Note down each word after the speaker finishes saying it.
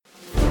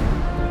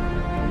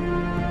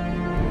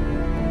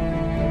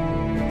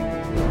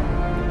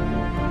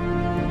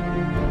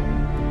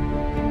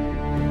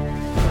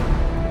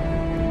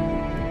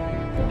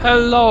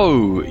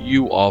Hello,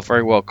 you are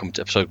very welcome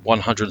to episode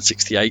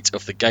 168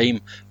 of the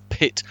Game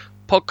Pit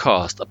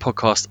podcast, a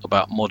podcast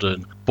about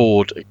modern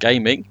board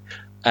gaming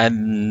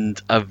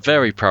and a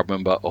very proud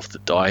member of the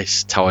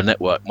Dice Tower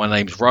Network. My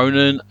name's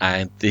Ronan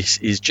and this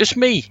is just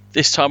me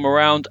this time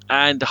around.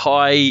 And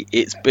hi,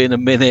 it's been a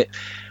minute,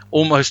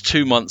 almost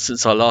 2 months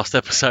since our last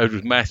episode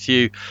with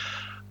Matthew.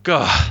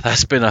 God,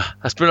 that's been a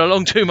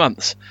long 2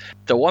 months.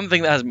 The one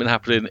thing that hasn't been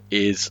happening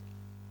is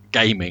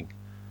gaming,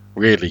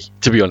 really,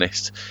 to be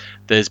honest.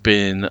 There's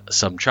been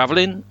some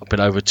travelling. I've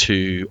been over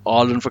to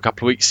Ireland for a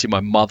couple of weeks to see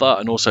my mother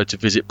and also to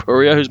visit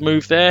Puria, who's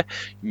moved there.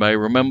 You may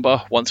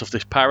remember, once of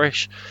this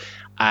parish.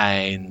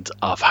 And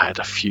I've had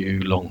a few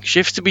long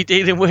shifts to be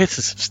dealing with,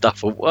 some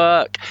stuff at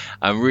work,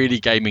 and really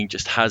gaming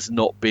just has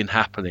not been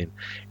happening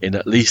in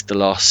at least the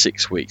last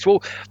 6 weeks.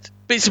 Well,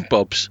 bits and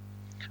bobs,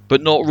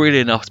 but not really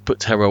enough to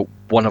put together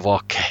one of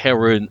our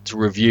current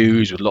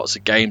reviews with lots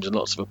of games and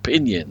lots of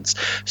opinions.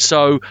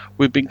 So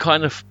we've been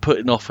kind of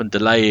putting off and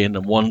delaying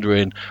and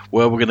wondering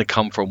where we're going to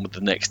come from with the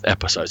next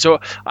episode. So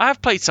I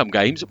have played some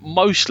games,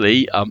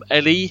 mostly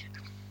Ellie,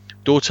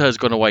 daughter, has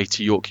gone away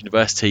to York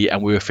University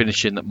and we were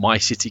finishing My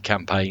City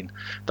campaign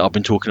that I've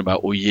been talking about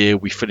all year.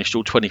 We finished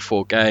all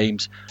 24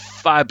 games.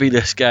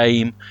 Fabulous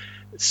game.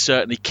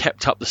 Certainly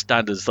kept up the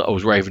standards that I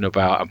was raving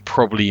about and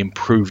probably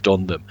improved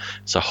on them,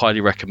 so highly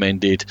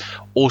recommended.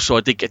 Also,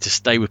 I did get to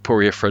stay with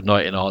Puria for a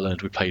night in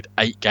Ireland. We played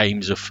 8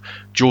 games of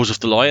Jaws of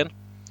the Lion,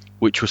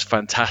 which was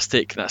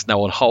fantastic. That's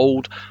now on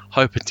hold,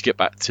 hoping to get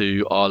back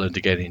to Ireland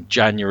again in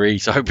January,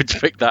 so hoping to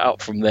pick that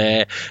up from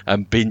there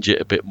and binge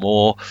it a bit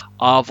more.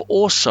 I've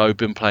also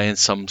been playing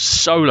some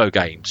solo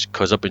games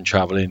because I've been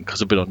travelling,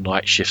 because I've been on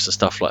night shifts and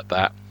stuff like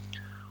that.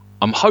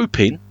 I'm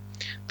hoping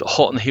that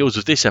hot on the heels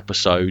of this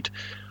episode,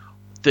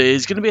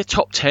 there's going to be a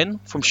top 10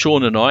 from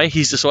Sean and I.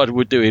 He's decided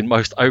we're doing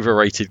most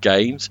overrated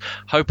games.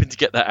 Hoping to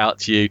get that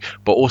out to you.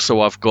 But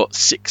also I've got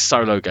 6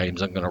 solo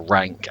games I'm going to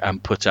rank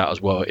and put out as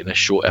well in a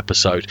short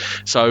episode.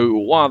 So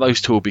one of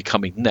those 2 will be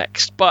coming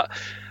next. But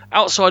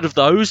outside of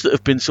those that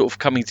have been sort of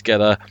coming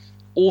together,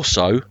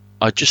 also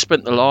I just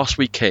spent the last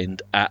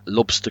weekend at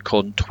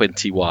LoBsterCon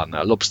 21.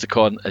 Now,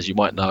 LoBsterCon, as you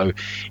might know,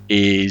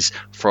 is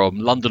from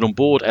London on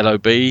Board,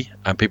 LOB,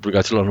 and people who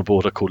go to London on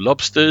Board are called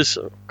lobsters.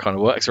 Kind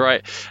of works,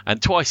 right?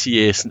 And twice a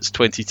year since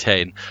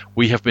 2010,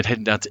 we have been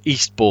heading down to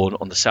Eastbourne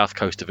on the south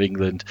coast of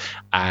England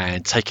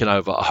and taking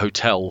over a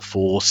hotel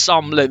for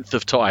some length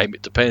of time.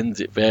 It depends,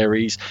 it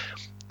varies.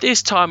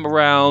 This time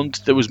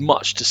around, there was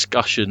much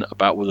discussion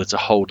about whether to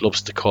hold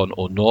LoBsterCon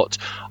or not.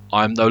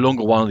 I'm no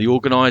longer one of the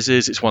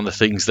organisers. It's one of the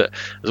things that,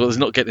 as well as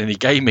not getting any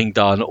gaming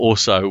done,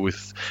 also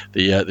with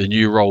the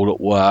new role at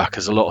work,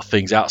 there's a lot of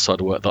things outside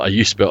of work that I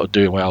used to be able to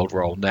do in my old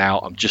role. Now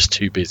I'm just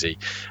too busy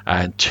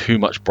and too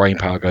much brain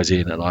power goes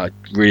in, and I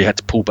really had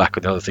to pull back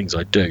on the other things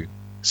I do.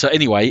 So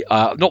anyway,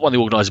 not one of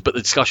the organisers, but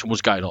the discussion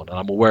was going on, and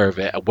I'm aware of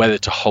it, and whether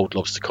to hold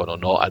LoBsterCon or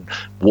not, and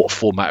what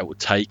format it would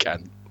take.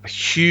 And a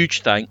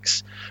huge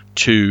thanks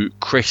to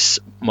Chris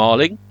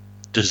Marling,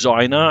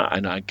 designer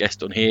and a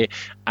guest on here,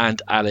 and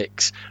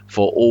Alex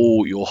for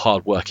all your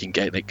hard work in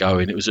getting it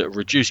going. It was at a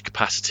reduced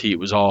capacity. It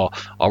was our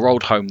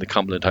old home, the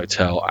Cumberland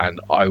Hotel,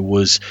 and I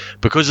was,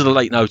 because of the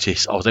late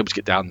notice, I was able to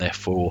get down there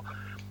for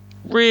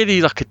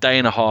really like a day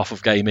and a half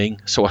of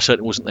gaming, so I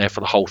certainly wasn't there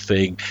for the whole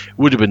thing. It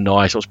would have been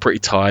nice. I was pretty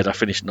tired. I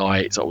finished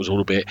nights. I was all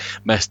a bit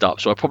messed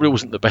up, so I probably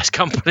wasn't the best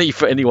company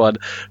for anyone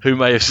who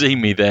may have seen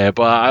me there,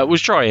 but I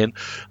was trying.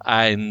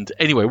 And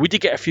anyway, we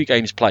did get a few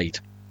games played,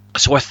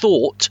 so I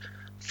thought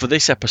for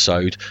this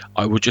episode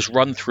I would just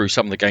run through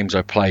some of the games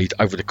I played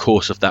over the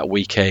course of that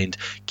weekend,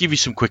 give you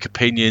some quick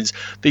opinions.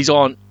 These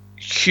aren't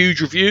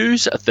huge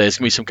reviews. There's going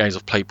to be some games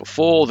I've played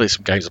before, there's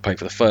some games I've played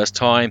for the first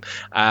time,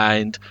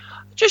 and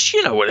just,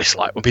 you know what it's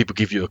like when people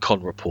give you a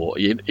con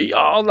report.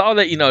 I'll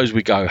let you know as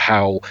we go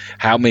how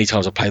many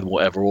times I've played them,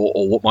 whatever,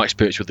 or what my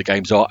experience with the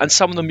games are. And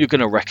some of them you're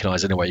going to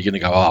recognise anyway. You're going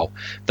to go, oh,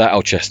 that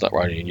old chestnut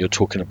running, and you're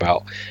talking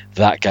about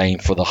that game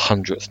for the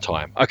 100th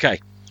time.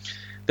 Okay,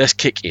 let's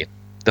kick in.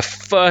 The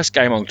first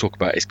game I'm going to talk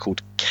about is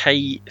called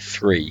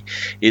K3.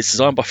 It's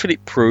designed by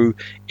Philippe Preux.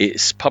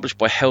 It's published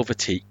by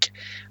Helvetique.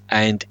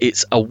 And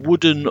it's a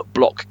wooden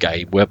block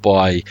game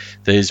whereby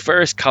there's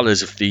various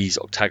colours of these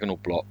octagonal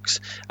blocks,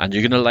 and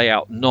you're going to lay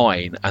out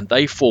 9, and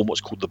they form what's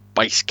called the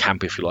base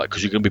camp, if you like,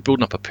 because you're going to be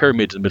building up a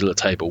pyramid in the middle of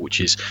the table,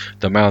 which is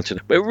the mountain.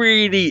 But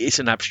really, it's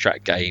an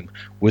abstract game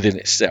within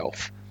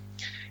itself.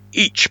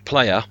 Each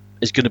player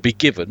is going to be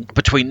given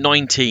between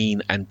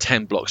 19 and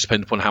 10 blocks,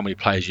 depending upon how many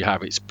players you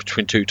have. It's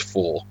between 2 to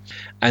 4.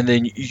 And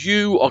then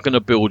you are going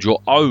to build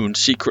your own,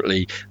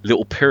 secretly,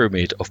 little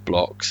pyramid of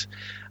blocks.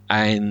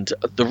 And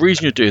the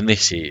reason you're doing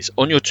this is,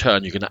 on your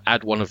turn, you're going to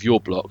add one of your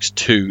blocks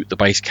to the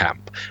base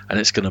camp, and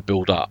it's going to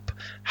build up.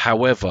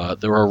 However,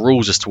 there are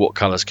rules as to what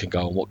colours can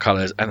go on, what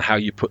colours, and how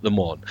you put them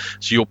on.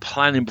 So you're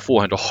planning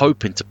beforehand, or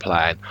hoping to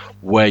plan,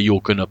 where you're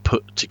going to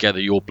put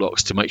together your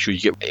blocks to make sure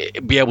you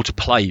be able to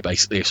play,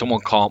 basically. If someone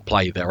can't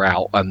play, they're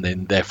out, and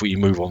then therefore you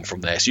move on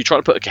from there. So you try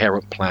to put a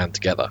coherent plan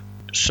together.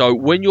 So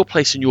when you're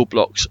placing your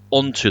blocks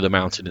onto the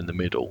mountain in the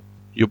middle,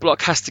 your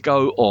block has to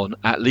go on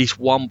at least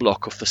one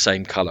block of the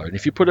same colour. And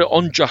if you put it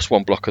on just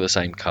one block of the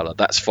same colour,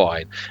 that's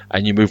fine,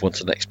 and you move on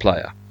to the next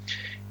player.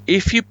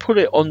 If you put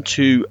it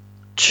onto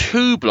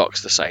 2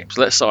 blocks the same,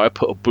 so let's say I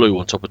put a blue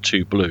on top of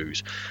 2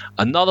 blues,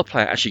 another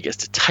player actually gets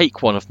to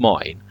take one of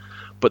mine,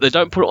 but they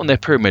don't put it on their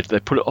pyramid, they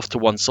put it off to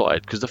one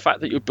side, because the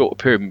fact that you've built a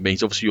pyramid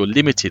means obviously you're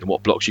limited in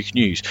what blocks you can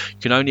use.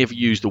 You can only ever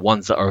use the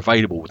ones that are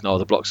available with no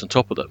other blocks on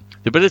top of them.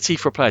 The ability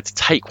for a player to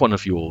take one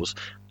of yours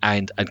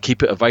and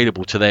keep it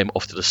available to them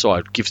off to the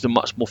side gives them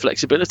much more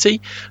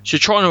flexibility. So you're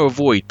trying to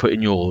avoid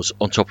putting yours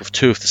on top of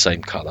 2 of the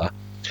same colour.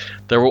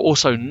 There are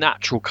also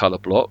natural colour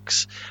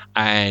blocks,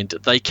 and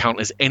they count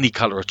as any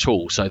colour at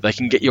all, so they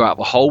can get you out of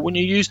a hole when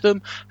you use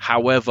them.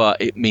 However,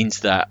 it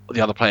means that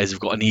the other players have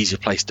got an easier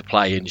place to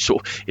play, and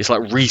it's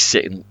like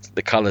resetting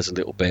the colours a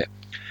little bit.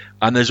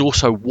 And there's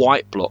also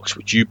white blocks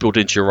which you build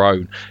into your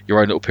own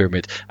little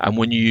pyramid, and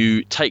when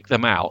you take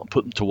them out and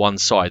put them to one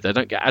side, they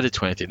don't get added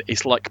to anything.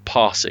 It's like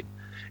passing.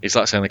 It's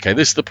like saying, okay,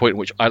 this is the point at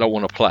which I don't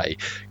want to play,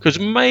 because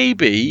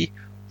maybe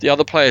the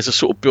other players have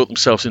sort of built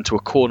themselves into a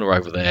corner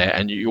over there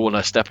and you want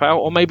to step out,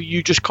 or maybe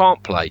you just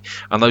can't play.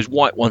 And those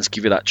white ones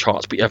give you that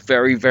chance, but you have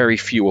very, very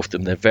few of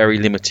them. They're very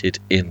limited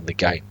in the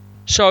game.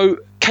 So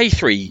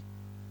K3,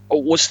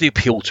 what's the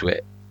appeal to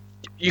it?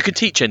 You can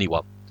teach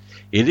anyone.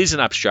 It is an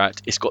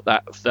abstract. It's got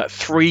that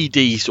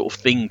 3D sort of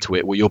thing to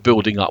it where you're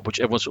building up, which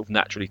everyone sort of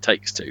naturally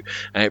takes to.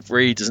 And it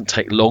really doesn't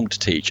take long to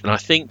teach. And I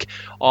think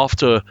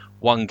after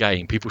one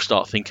game, people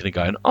start thinking and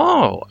going,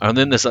 oh, and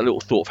then there's that little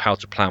thought of how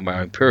to plan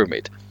my own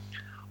pyramid.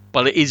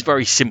 But it is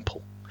very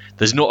simple.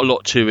 There's not a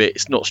lot to it.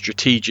 It's not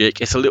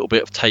strategic. It's a little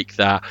bit of take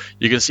that.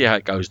 You can see how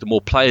it goes. The more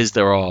players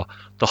there are,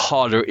 the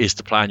harder it is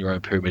to plan your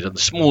own pyramid, and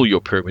the smaller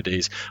your pyramid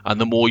is, and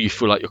the more you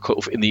feel like you're kind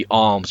of in the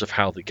arms of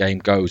how the game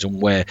goes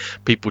and where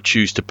people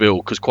choose to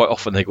build, because quite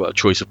often they've got a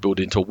choice of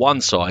building to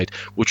one side,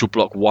 which will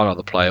block one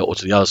other player, or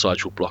to the other side,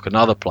 which will block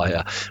another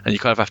player, and you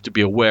kind of have to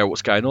be aware of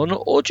what's going on,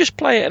 or just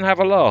play it and have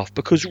a laugh,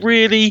 because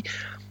really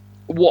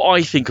what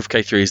I think of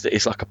K3 is that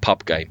it's like a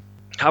pub game.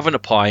 Having a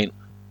pint,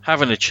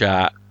 having a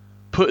chat,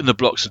 putting the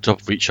blocks on top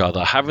of each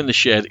other, having the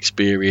shared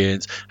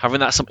experience,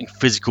 having that something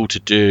physical to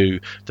do.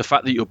 The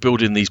fact that you're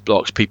building these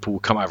blocks, people will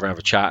come over and have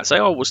a chat and say,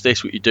 oh, what's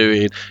this, what you're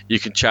doing? You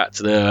can chat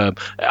to them.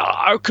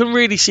 I can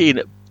really see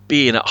it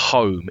being at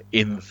home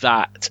in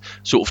that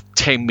sort of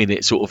 10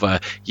 minute sort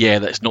of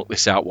let's knock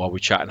this out while we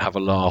chat and have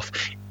a laugh.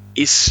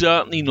 It's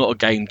certainly not a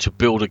game to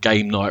build a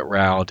game night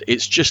round.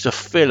 It's just a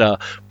filler,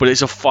 but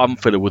it's a fun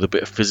filler with a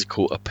bit of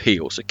physical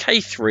appeal. So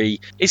K3,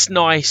 it's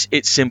nice,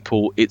 it's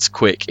simple, it's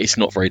quick, it's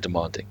not very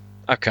demanding.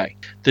 Okay,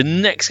 the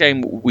next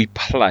game we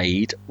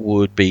played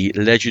would be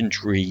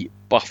Legendary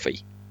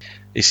Buffy.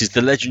 This is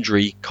the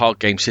Legendary card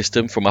game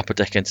system from Upper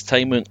Deck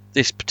Entertainment.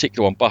 This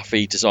particular one,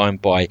 Buffy,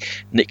 designed by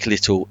Nick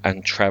Little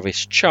and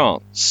Travis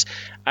Chance.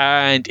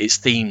 And it's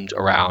themed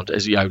around,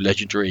 as you know,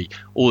 Legendary,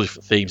 all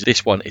different themes.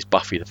 This one is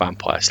Buffy the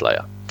Vampire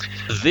Slayer.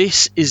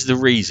 This is the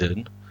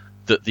reason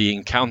that the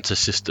encounter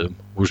system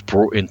was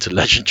brought into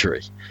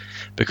Legendary.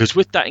 Because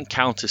with that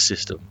encounter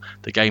system,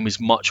 the game is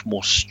much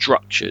more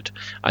structured,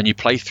 and you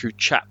play through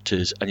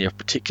chapters and you have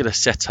particular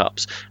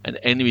setups, and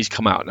enemies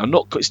come out.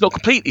 Now, it's not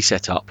completely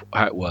set up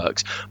how it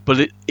works,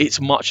 but it's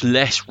much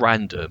less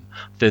random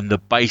than the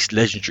base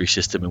Legendary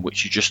system, in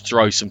which you just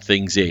throw some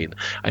things in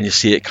and you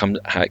see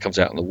how it comes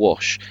out in the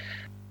wash.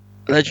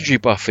 Legendary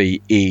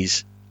Buffy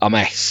is a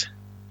mess.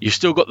 You've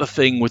still got the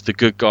thing with the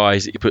good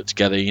guys that you put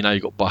together. You know,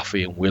 you've got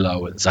Buffy and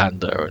Willow and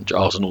Xander and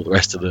Giles and all the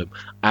rest of them,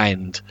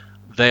 and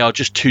they are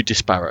just too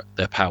disparate,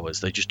 their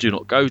powers. They just do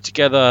not go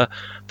together.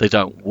 They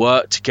don't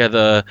work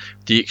together.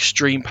 The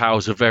extreme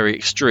powers are very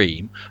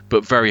extreme,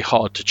 but very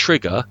hard to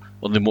trigger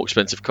on the more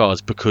expensive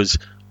cards, because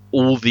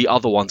all the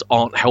other ones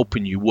aren't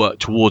helping you work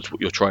towards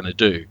what you're trying to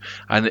do.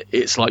 And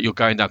it's like you're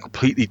going down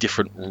completely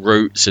different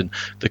routes, and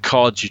the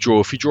cards you draw,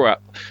 if you draw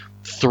out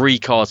 3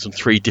 cards from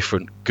 3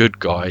 different good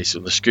guys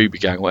from the Scooby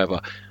Gang or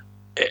whatever,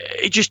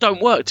 it just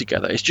don't work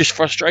together. It's just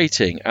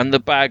frustrating, and the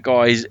bad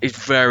guys is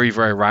very,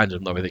 very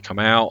random the way they come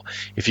out.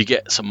 If you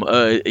get some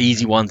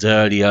easy ones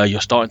earlier,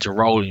 you're starting to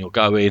roll and you're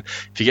going.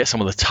 If you get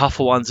some of the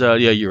tougher ones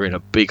earlier, you're in a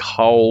big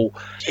hole.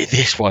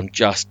 This one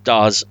just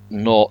does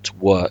not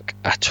work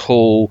at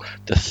all.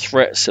 The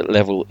threat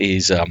level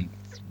is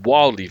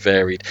wildly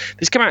varied.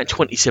 This came out in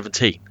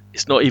 2017.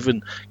 It's not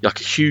even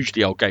like a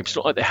hugely old game. It's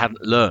not like they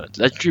hadn't learned.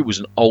 Legendary was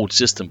an old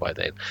system by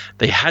then.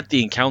 They had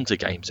the encounter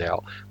games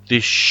out.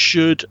 This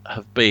should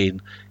have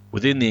been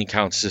within the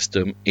encounter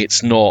system.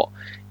 It's not.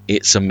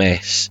 It's a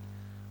mess.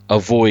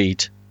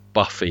 Avoid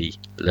Buffy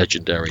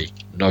Legendary.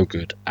 No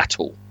good at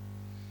all.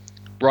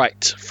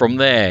 Right, from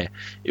there,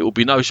 it will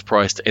be no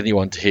surprise to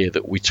anyone to hear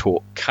that we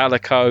taught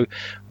Calico.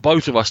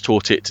 Both of us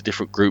taught it to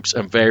different groups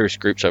and various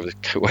groups over the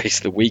course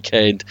of the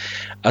weekend.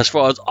 As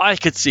far as I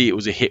could see, it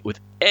was a hit with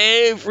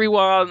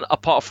everyone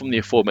apart from the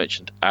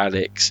aforementioned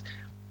Alex.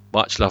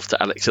 Much love to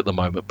Alex at the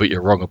moment, but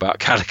you're wrong about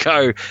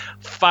Calico.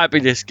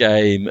 Fabulous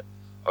game.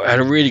 I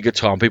had a really good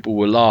time. People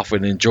were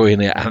laughing and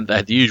enjoying it, and they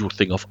had the usual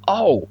thing of,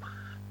 oh,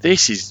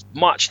 this is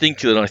much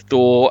thinking than I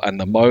thought, and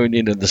the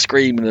moaning and the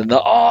screaming and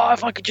the, oh,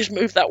 if I could just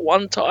move that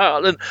one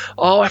tile, and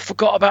oh, I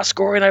forgot about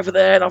scoring over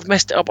there, and I've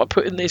messed it up by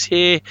putting this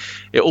here.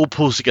 It all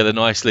pulls together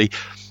nicely.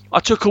 I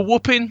took a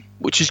whooping,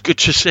 which is good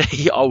to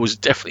see. I was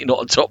definitely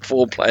not a top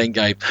form playing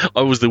game.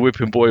 I was the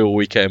whipping boy all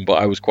weekend,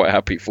 but I was quite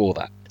happy for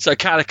that. So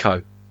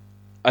Calico,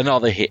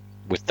 another hit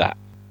with that.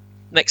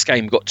 Next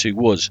game we got to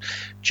was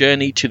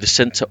Journey to the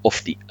Centre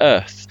of the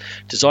Earth,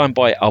 designed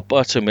by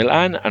Alberto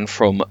Milan and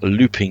from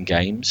Looping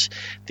Games.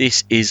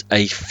 This is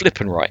a flip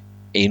and write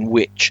in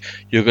which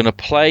you're going to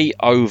play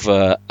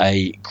over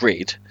a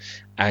grid,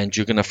 and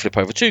you're going to flip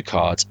over 2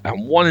 cards,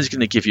 and one is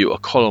going to give you a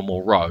column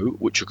or row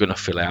which you're going to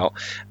fill out,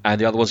 and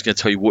the other one's going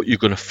to tell you what you're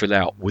going to fill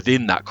out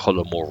within that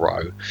column or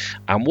row.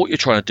 And what you're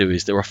trying to do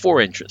is there are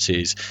 4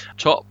 entrances: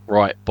 top,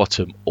 right,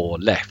 bottom or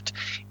left.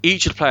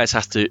 Each of the players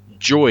has to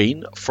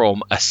join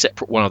from a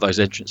separate one of those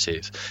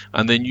entrances,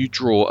 and then you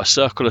draw a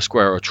circle, a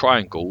square or a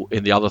triangle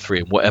in the other 3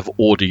 in whatever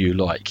order you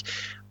like.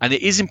 And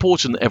it is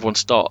important that everyone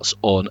starts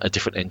on a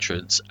different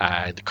entrance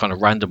and kind of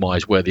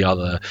randomise where the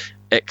other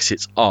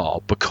exits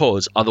are,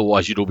 because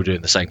otherwise you'd all be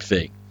doing the same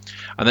thing.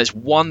 And there's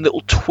one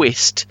little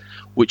twist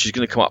which is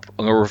going to come up,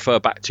 I'm going to refer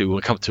back to when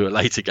we come to a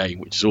later game,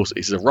 which is also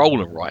is a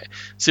roll and write,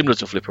 similar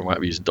to flip and write,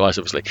 we're using dice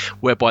obviously,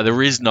 whereby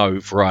there is no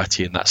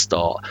variety in that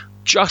start.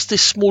 Just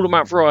this small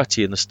amount of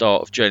variety in the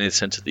start of Journey to the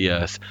Centre of the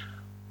Earth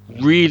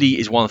really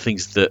is one of the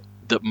things that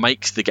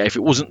makes the game. If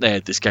it wasn't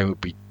there, this game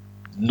would be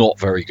not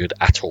very good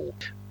at all.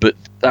 But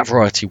that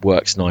variety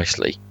works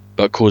nicely,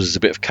 but causes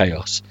a bit of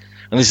chaos.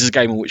 And this is a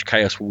game in which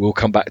chaos will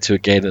come back to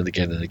again and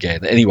again and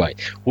again. Anyway,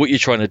 what you're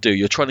trying to do,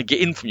 you're trying to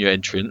get in from your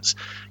entrance.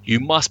 You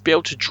must be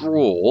able to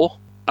draw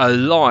a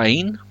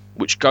line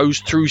which goes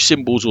through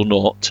symbols or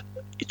not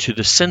to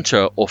the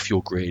centre of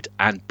your grid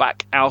and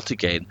back out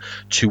again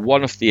to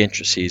one of the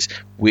entrances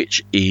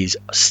which is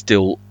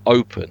still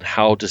open.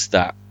 How does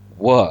that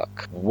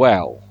work?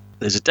 Well,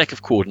 there's a deck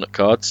of coordinate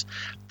cards.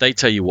 They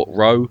tell you what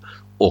row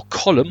or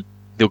column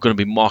you're going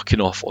to be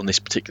marking off on this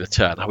particular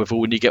turn. However,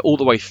 when you get all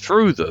the way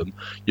through them,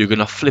 you're going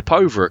to flip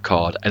over a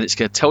card and it's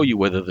going to tell you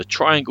whether the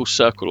triangle,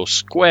 circle or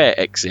square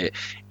exit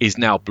is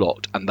now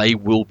blocked, and they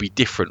will be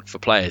different for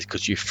players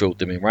because you've filled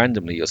them in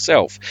randomly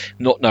yourself,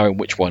 not knowing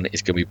which one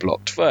is going to be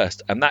blocked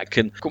first. And that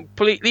can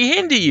completely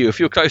hinder you. If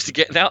you're close to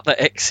getting out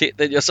that exit,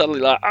 then you're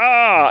suddenly like,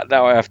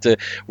 now I have to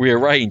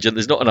rearrange, and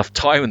there's not enough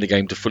time in the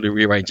game to fully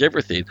rearrange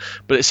everything,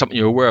 but it's something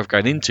you're aware of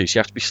going into, so you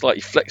have to be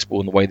slightly flexible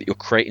in the way that you're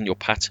creating your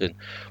pattern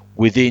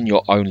within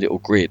your own little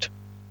grid.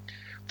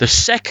 The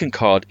second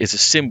card is a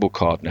symbol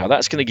card. Now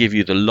that's going to give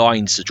you the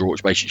lines to draw,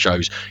 which basically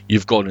shows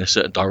you've gone in a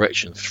certain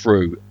direction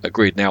through a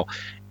grid. Now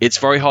it's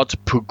very hard to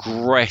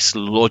progress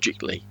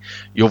logically.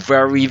 You're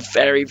very,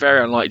 very,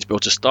 very unlikely to be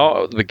able to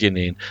start at the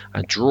beginning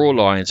and draw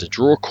lines and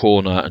draw a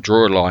corner and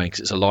draw a line,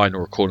 because it's a line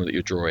or a corner that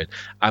you're drawing,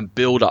 and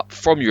build up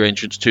from your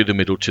entrance to the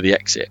middle to the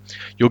exit.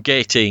 You're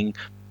getting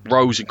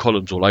rows and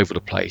columns all over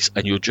the place,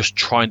 and you're just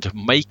trying to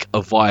make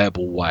a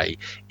viable way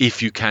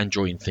if you can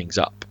join things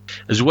up.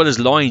 As well as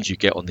lines you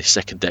get on this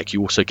second deck,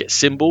 you also get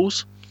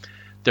symbols.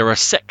 There are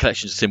set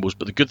collections of symbols,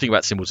 but the good thing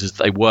about symbols is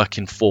they work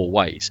in 4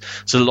 ways.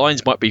 So the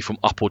lines might be from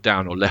up or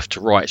down or left to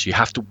right, so you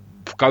have to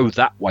go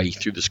that way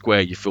through the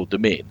square you filled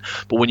them in.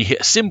 But when you hit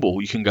a symbol,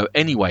 you can go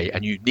any way,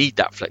 and you need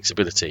that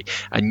flexibility.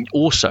 And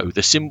also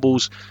the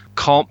symbols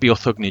can't be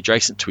orthogonally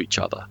adjacent to each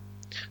other.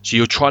 So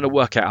you're trying to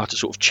work out how to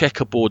sort of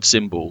checkerboard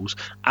symbols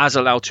as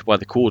allowed to by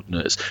the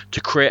coordinates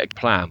to create a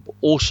plan, but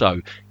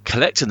also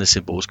collecting the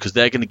symbols, because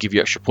they're going to give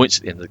you extra points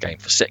at the end of the game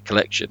for set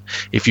collection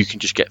if you can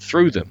just get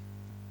through them.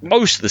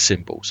 Most of the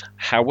symbols,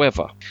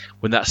 however,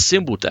 when that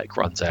symbol deck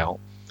runs out,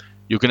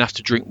 you're going to have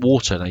to drink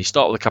water. Now you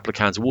start with a couple of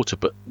cans of water,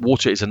 but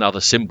water is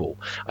another symbol,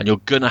 and you're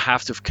going to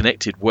have to have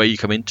connected where you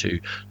come into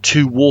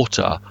to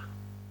water.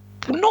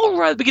 Not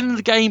right at the beginning of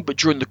the game, but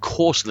during the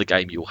course of the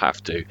game you'll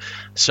have to.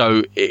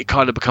 So it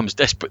kind of becomes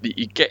desperate that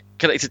you get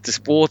connected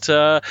to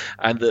water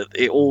and that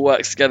it all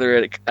works together,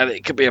 and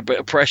it can be a bit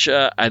of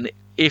pressure. And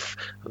if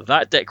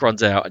that deck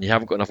runs out and you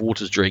haven't got enough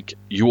water to drink,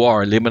 you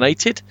are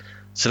eliminated.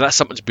 So that's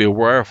something to be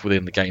aware of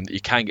within the game, that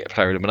you can get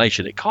player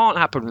elimination. It can't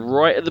happen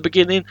right at the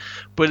beginning,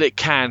 but it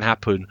can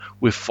happen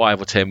with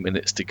 5 or 10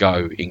 minutes to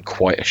go in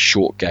quite a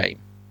short game.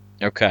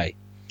 Okay.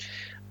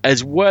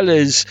 As well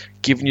as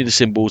giving you the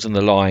symbols and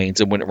the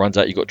lines, and when it runs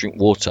out you've got to drink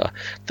water,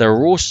 there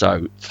are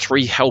also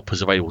 3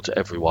 helpers available to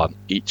everyone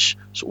each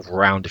sort of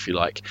round, if you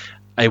like,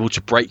 able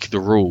to break the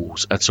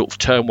rules and sort of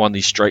turn one of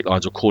these straight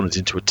lines or corners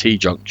into a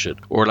T-junction,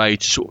 or allow you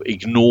to sort of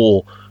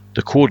ignore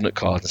the coordinate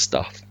cards and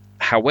stuff.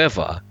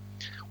 However,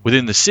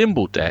 within the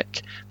symbol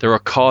deck, there are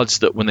cards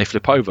that when they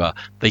flip over,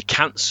 they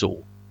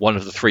cancel one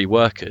of the 3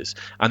 workers,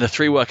 and the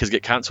 3 workers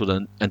get cancelled,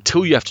 and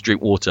until you have to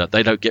drink water,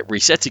 they don't get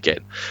reset again.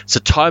 So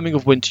timing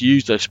of when to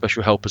use those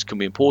special helpers can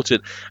be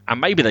important,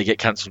 and maybe they get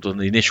cancelled on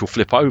the initial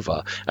flip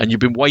over, and you've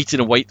been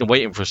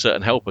waiting for a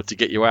certain helper to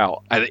get you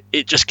out, and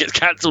it just gets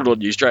cancelled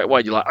on you straight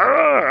away. You're like,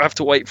 I have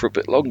to wait for a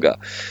bit longer,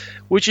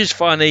 which is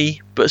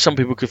funny, but some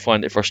people could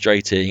find it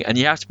frustrating. And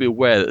you have to be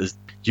aware that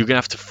You're going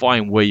to have to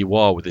find where you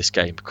are with this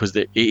game, because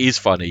it is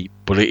funny,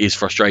 but it is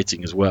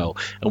frustrating as well,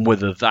 and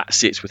whether that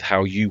sits with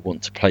how you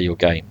want to play your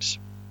games.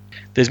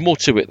 There's more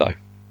to it though.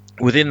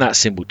 Within that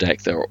symbol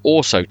deck, there are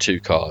also 2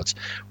 cards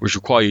which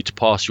require you to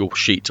pass your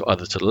sheet to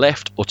either to the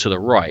left or to the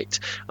right,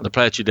 and the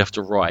player to left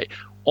or right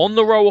on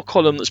the row or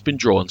column that's been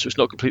drawn, so it's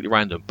not completely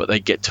random, but they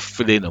get to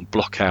fill in and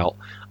block out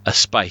a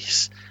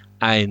space.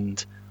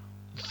 And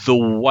the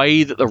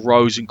way that the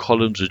rows and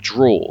columns are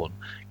drawn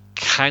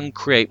can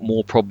create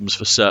more problems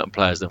for certain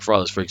players than for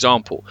others. For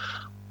example,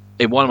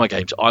 in one of my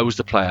games, I was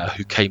the player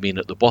who came in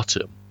at the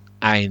bottom,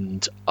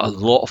 and a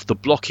lot of the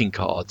blocking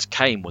cards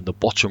came when the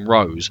bottom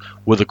rows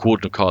were the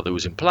coordinate card that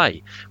was in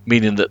play,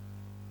 meaning that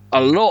a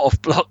lot of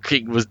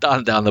blocking was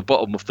done down the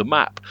bottom of the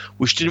map,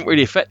 which didn't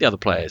really affect the other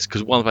players,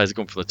 because one of the players had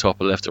gone from the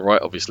top or left or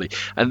right, obviously,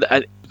 and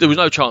there was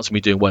no chance of me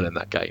doing well in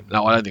that game.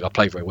 Now, I don't think I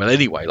played very well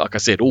anyway. Like I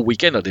said, all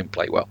weekend I didn't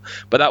play well,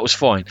 but that was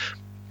fine.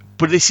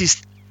 But this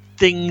is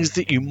things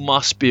that you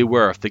must be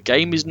aware of. The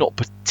game is not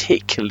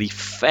particularly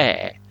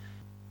fair.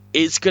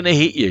 It's going to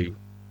hit you,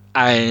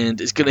 and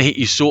it's going to hit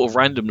you sort of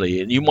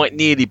randomly, and you might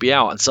nearly be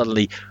out, and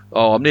suddenly,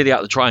 oh, I'm nearly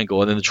out of the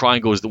triangle, and then the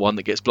triangle is the one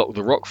that gets blocked with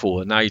the rock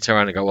fall, and now you turn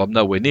around and go, well, I'm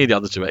nowhere near the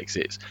other 2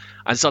 exits,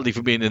 and suddenly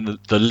from being in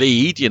the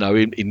lead,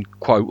 in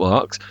quote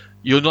marks,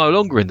 you're no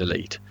longer in the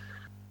lead.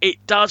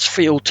 It does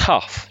feel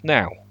tough.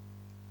 Now,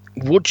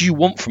 what do you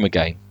want from a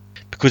game?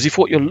 Because if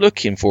what you're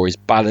looking for is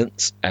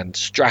balance and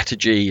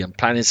strategy and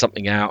planning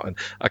something out and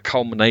a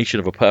culmination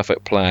of a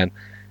perfect plan,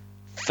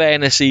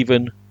 fairness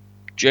even,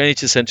 Journey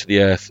to the Centre of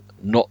the Earth,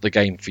 not the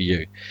game for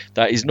you.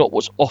 That is not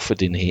what's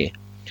offered in here.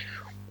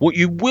 What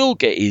you will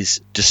get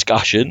is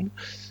discussion,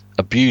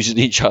 abusing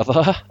each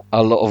other,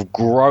 a lot of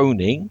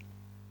groaning,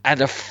 and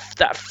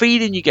that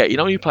feeling you get,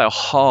 when you play a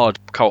hard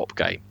co-op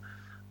game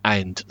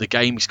and the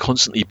game is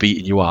constantly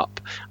beating you up,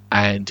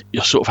 and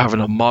you're sort of having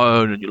a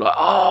moan, and you're like,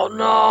 oh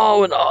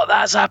no, and oh,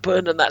 that's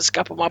happened, and that's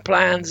scuppered my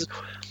plans.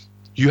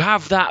 You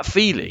have that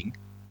feeling,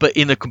 but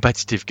in a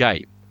competitive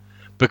game,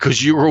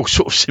 because you're all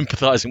sort of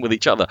sympathising with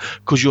each other,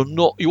 because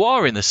you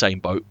are in the same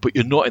boat, but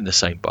you're not in the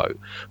same boat,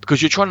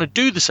 because you're trying to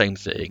do the same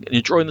thing, and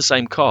you're drawing the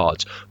same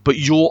cards, but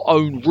your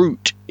own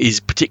route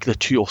is particular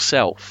to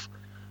yourself.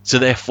 So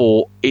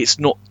therefore, it's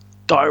not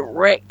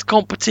direct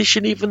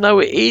competition, even though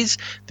it is.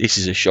 This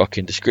is a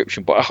shocking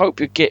description, but I hope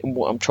you're getting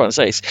what I'm trying to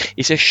say.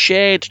 It's a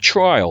shared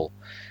trial,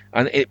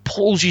 and it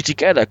pulls you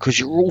together because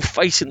you're all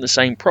facing the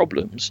same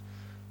problems,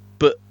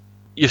 but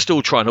you're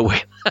still trying to win.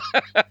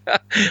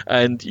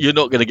 And you're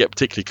not going to get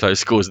particularly close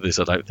scores in this,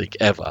 I don't think,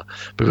 ever,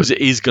 because it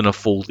is going to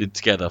fall in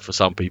together for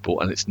some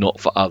people and it's not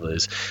for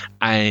others.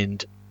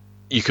 And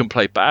you can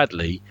play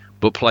badly,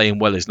 but playing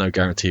well is no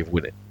guarantee of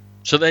winning.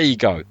 So there you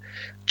go.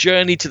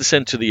 Journey to the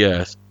Centre of the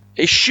Earth.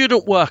 It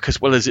shouldn't work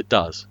as well as it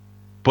does,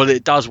 but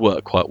it does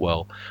work quite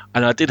well.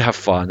 And I did have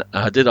fun,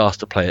 and I did ask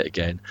to play it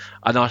again,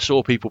 and I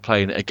saw people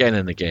playing it again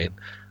and again,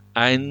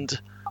 and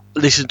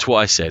listen to what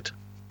I said,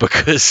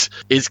 because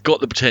it's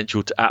got the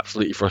potential to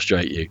absolutely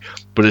frustrate you,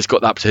 but it's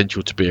got that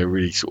potential to be a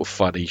really sort of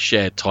funny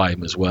shared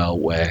time as well,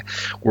 where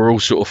we're all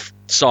sort of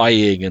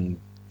sighing and,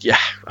 yeah,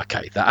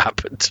 okay, that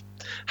happened.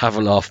 Have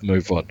a laugh,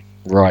 move on.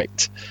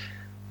 Right.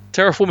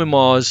 Terraforming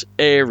Mars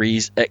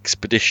Ares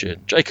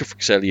Expedition. Jacob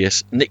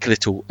Frixelius, Nick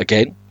Little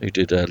again, who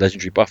did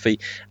Legendary Buffy,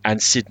 and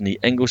Sydney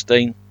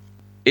Engelstein.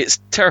 It's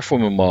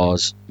Terraforming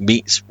Mars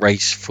meets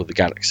Race for the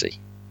Galaxy.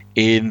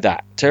 In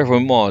that,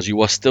 Terraforming Mars,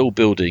 you are still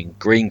building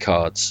green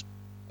cards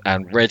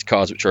and red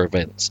cards, which are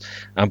events,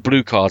 and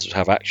blue cards, which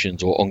have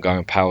actions or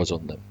ongoing powers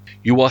on them.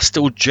 You are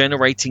still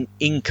generating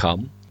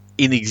income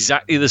in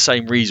exactly the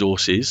same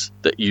resources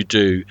that you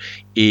do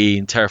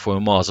in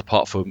Terraforming Mars,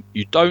 apart from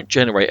you don't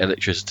generate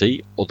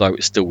electricity, although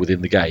it's still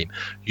within the game.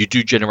 You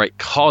do generate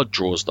card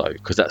draws, though,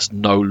 because that's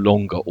no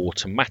longer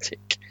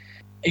automatic.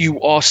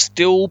 You are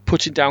still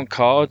putting down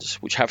cards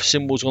which have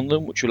symbols on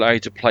them, which will allow you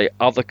to play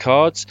other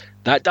cards.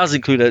 That does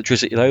include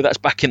electricity, though. That's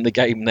back in the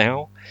game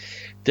now.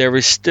 There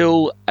is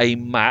still a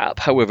map,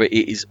 however, it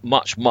is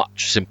much,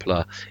 much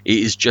simpler. It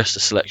is just a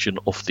selection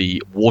of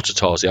the water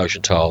tiles, the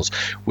ocean tiles,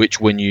 which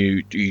when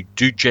you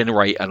do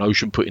generate an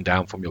ocean putting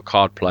down from your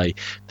card play,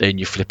 then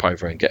you flip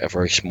over and get a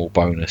very small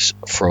bonus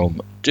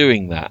from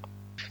doing that.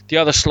 The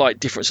other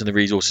slight difference in the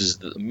resources is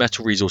that the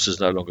metal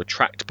resources are no longer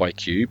tracked by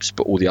cubes,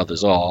 but all the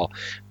others are.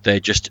 They're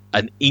just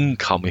an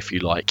income, if you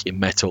like, in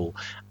metal,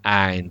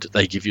 and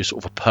they give you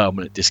sort of a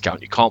permanent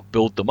discount. You can't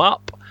build them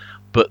up,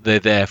 but they're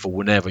there for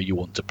whenever you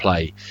want to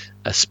play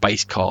a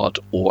space card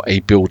or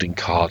a building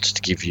card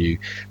to give you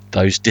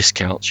those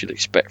discounts you'd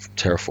expect from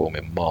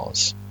Terraforming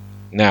Mars.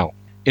 Now,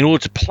 in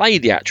order to play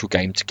the actual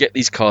game, to get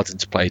these cards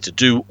into play, to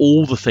do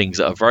all the things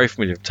that are very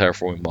familiar with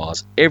Terraforming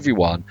Mars,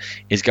 everyone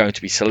is going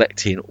to be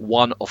selecting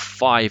one of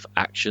 5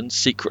 actions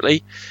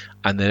secretly,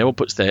 and then everyone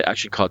puts their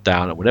action card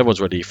down, and when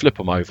everyone's ready, you flip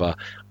them over,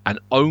 and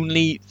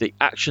only the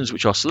actions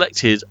which are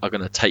selected are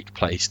going to take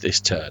place this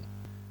turn.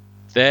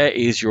 There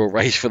is your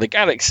Race for the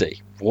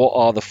Galaxy. What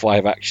are the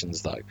 5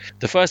 actions, though?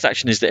 The first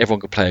action is that everyone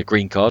can play a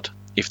green card.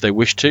 if they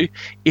wish to.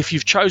 If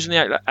you've chosen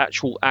the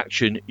actual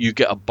action, you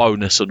get a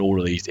bonus on all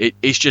of these.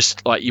 It's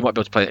just like you might be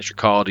able to play an extra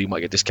card, or you might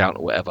get a discount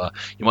or whatever.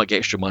 You might get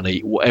extra money,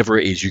 whatever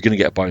it is, you're going to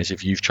get a bonus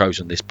if you've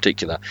chosen this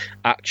particular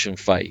action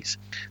phase.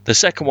 The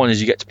second one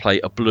is you get to play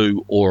a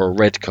blue or a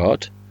red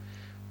card.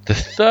 The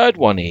third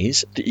one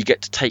is that you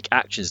get to take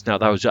actions. Now,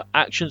 those are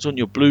actions on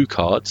your blue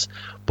cards,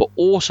 but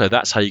also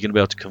that's how you're going to be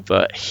able to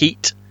convert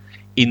heat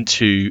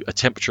into a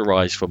temperature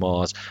rise for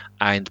Mars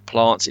and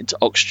plants into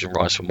oxygen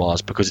rise for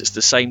Mars, because it's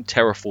the same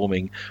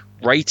terraforming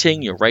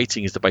rating. Your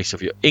rating is the base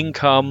of your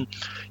income.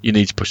 You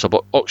need to push up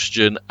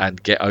oxygen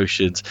and get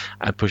oceans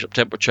and push up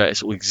temperature.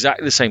 It's all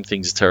exactly the same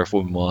things as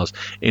terraforming Mars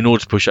in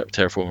order to push up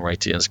terraforming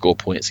rating and score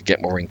points and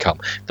get more income.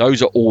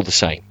 Those are all the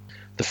same.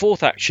 The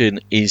fourth action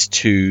is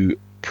to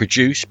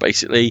produce,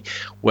 basically,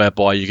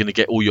 whereby you're going to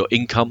get all your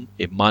income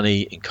in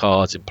money, in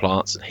cards, in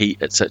plants and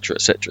heat, etc,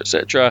 etc,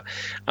 etc.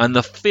 And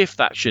the fifth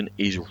action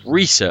is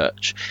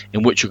research,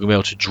 in which you're going to be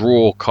able to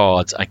draw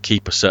cards and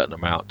keep a certain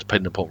amount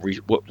depending upon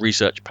what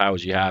research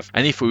powers you have.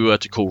 And if we were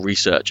to call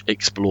research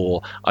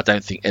explore, I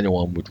don't think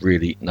anyone would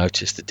really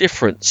notice the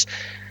difference,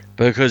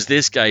 because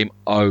this game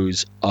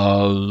owes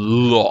a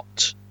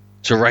lot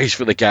to Race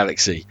for the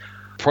Galaxy.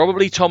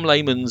 Probably Tom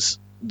Lehman's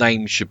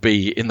name should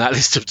be in that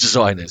list of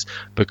designers,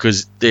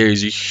 because there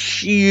is a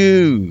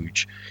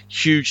huge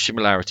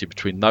similarity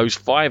between those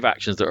 5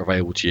 actions that are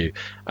available to you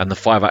and the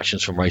 5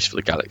 actions from Race for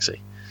the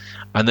Galaxy.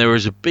 And there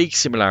is a big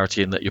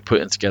similarity in that you're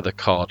putting together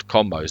card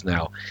combos.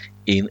 Now,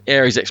 in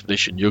Ares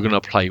Expedition, you're going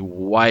to play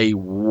way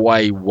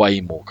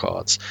more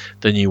cards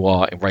than you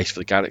are in Race for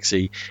the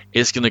Galaxy.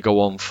 It's going to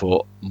go on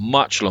for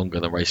much longer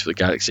than Race for the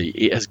Galaxy.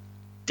 It has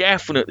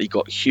definitely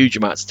got huge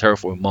amounts of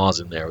terraforming Mars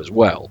in there as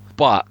well,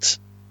 but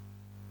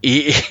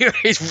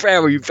it's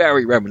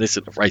very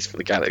reminiscent of Race for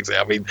the Galaxy.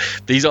 I mean,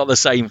 these are the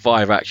same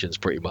 5 actions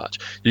pretty much.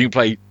 You can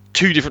play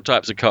 2 different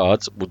types of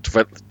cards,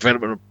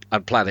 development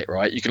and planet,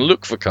 right? You can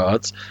look for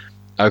cards.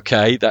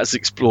 Okay, that's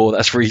explore,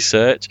 that's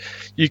research.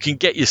 You can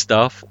get your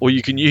stuff, or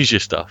you can use your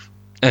stuff.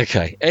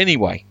 Okay,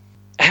 anyway,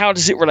 how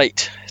does it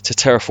relate to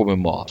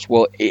terraforming Mars?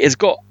 Well, it has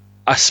got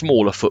a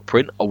smaller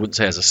footprint. I wouldn't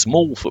say it has a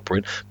small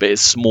footprint, but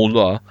it's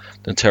smaller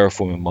than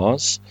terraforming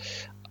Mars.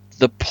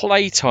 The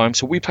play time,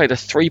 so we played a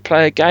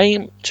 3-player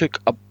game, took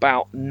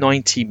about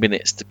 90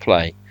 minutes to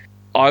play.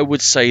 I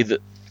would say that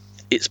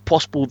it's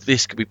possible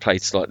this could be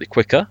played slightly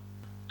quicker,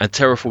 and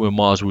Terraforming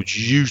Mars would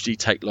usually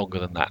take longer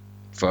than that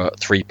for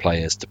 3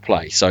 players to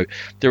play. So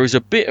there is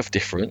a bit of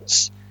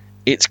difference.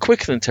 It's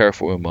quicker than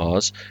Terraforming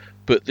Mars,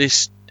 but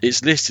its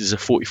listed as a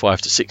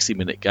 45 to 60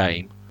 minute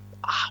game.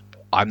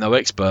 I'm no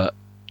expert.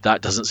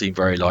 That doesn't seem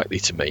very likely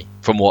to me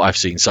from what I've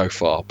seen so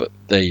far, but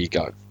there you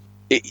go.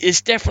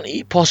 It's definitely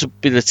a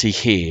possibility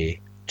here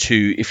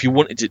to, if you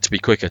wanted it to be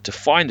quicker, to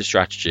find a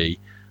strategy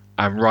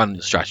and run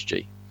the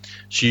strategy.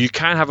 So you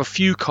can have a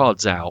few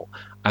cards out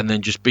and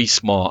then just be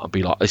smart and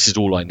be like, this is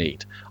all I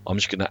need. I'm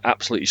just going to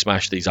absolutely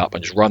smash these up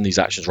and just run these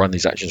actions, run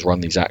these actions, run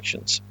these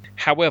actions.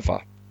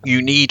 However,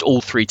 you need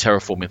all 3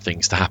 terraforming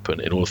things to happen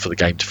in order for the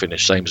game to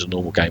finish, same as a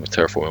normal game of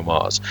Terraforming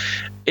Mars.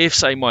 If,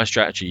 say, my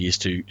strategy is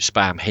to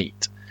spam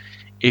heat,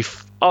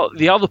 if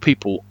the other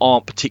people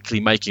aren't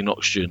particularly making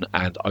oxygen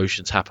and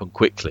oceans happen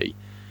quickly,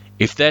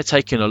 if they're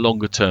taking a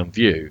longer term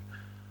view,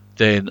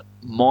 then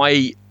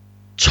my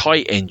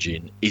tight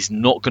engine is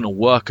not going to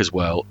work as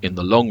well in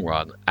the long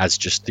run as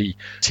just the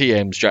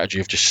TM strategy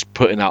of just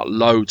putting out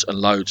loads and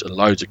loads and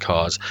loads of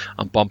cars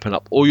and bumping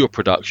up all your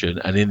production,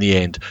 and in the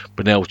end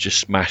being able to just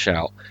smash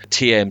out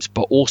TMs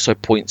but also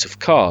points of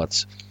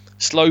cards.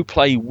 Slow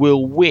play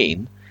will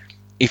win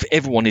if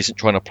everyone isn't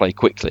trying to play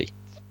quickly.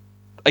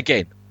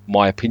 Again,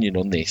 my opinion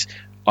on this,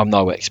 I'm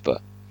no expert.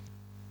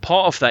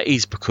 Part of that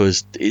is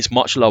because it's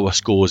much lower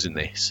scores in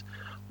this.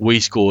 We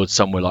scored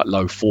somewhere like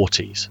low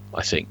 40s,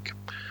 I think,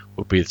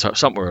 would be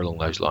somewhere along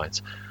those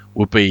lines,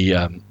 would be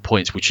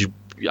points, which is,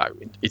 you know,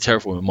 in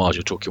Terraforming Mars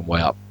you're talking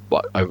way up,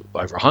 but over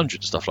 100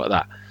 and stuff like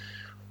that,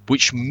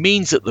 which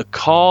means that the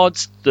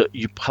cards that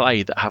you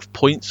play that have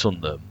points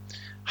on them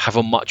have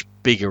a much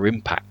bigger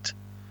impact.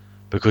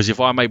 Because if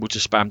I'm able to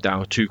spam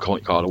down a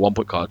 2-point card, a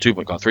 1-point card, a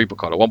 2-point card, 3-point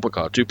card, a 1-point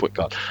card, a 2-point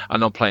card,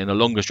 and I'm playing a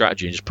longer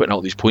strategy and just putting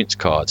out these points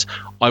cards,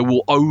 I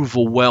will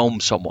overwhelm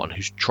someone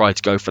who's tried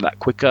to go for that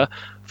quicker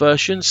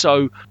version.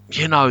 So,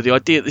 you know, the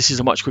idea that this is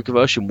a much quicker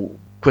version,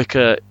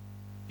 quicker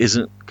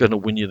isn't going to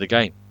win you the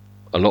game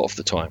a lot of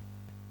the time.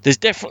 There's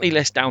definitely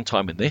less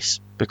downtime in this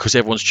because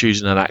everyone's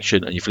choosing an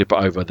action and you flip it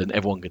over, then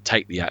everyone can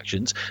take the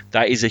actions.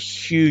 That is a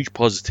huge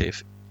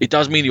positive. It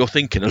does mean you're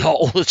thinking a lot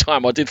all the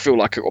time. I did feel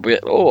like a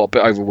bit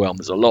overwhelmed.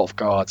 There's a lot of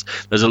cards.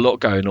 There's a lot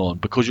going on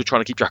because you're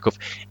trying to keep track of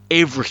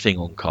everything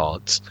on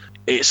cards.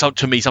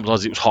 To me,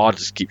 sometimes it was hard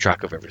to keep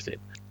track of everything.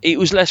 It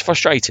was less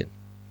frustrating.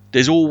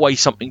 There's always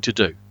something to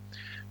do.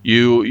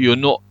 You're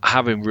not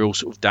having real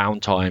sort of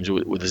downtimes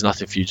where there's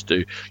nothing for you to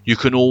do. You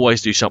can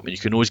always do something. You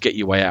can always get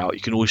your way out.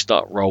 You can always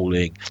start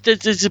rolling.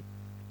 There's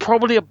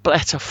probably a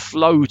better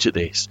flow to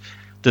this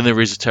than there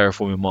is of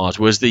Terraforming Mars.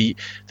 Whereas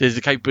there's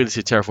the capability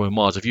of Terraforming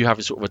Mars, if you're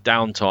having sort of a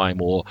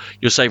downtime or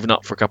you're saving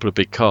up for a couple of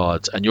big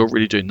cards and you're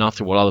really doing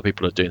nothing while other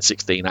people are doing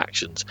 16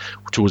 actions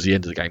towards the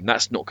end of the game,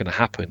 that's not going to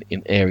happen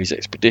in Ares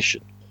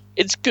Expedition.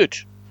 It's good.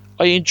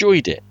 I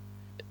enjoyed it.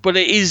 But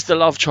it is the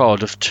love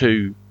child of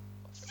two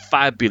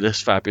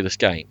fabulous, fabulous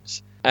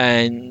games.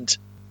 And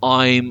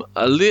I'm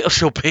a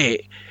little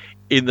bit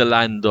in the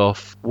land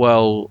of,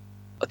 well,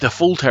 the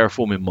full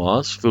Terraforming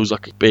Mars feels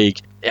like a big,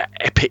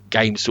 epic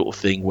game sort of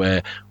thing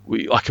where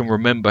I can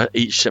remember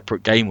each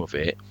separate game of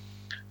it.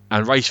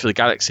 And Race for the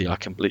Galaxy, I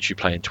can literally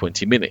play in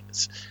 20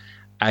 minutes.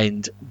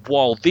 And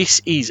while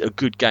this is a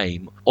good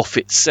game off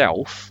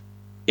itself,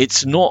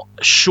 it's not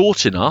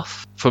short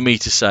enough for me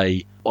to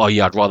say, oh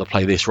yeah, I'd rather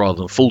play this rather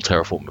than full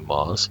Terraforming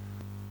Mars.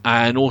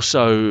 And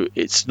also,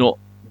 it's not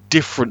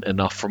different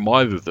enough from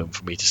either of them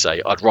for me to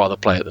say, I'd rather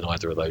play it than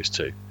either of those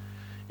two.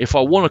 If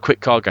I want a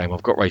quick card game,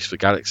 I've got Race for the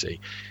Galaxy.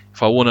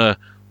 If I want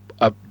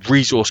a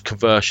resource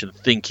conversion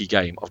thinky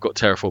game, I've got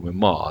Terraforming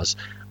Mars.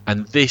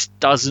 And this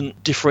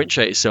doesn't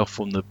differentiate itself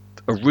from the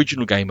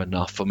original game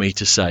enough for me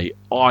to say,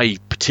 I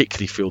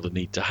particularly feel the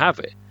need to have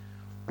it.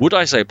 Would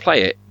I say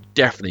play it?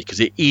 Definitely,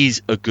 because it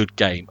is a good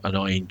game and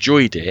I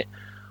enjoyed it.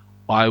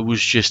 I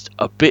was just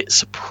a bit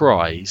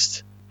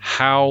surprised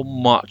how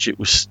much it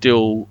was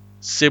still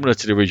similar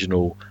to the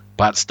original,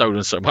 but had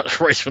stolen so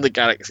much Race from the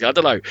Galaxy. I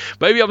don't know.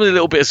 Maybe I'm a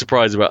little bit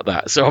surprised about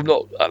that. So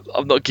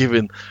I'm not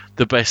giving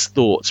the best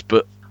thoughts,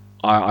 but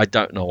I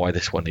don't know why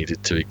this one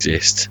needed to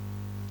exist.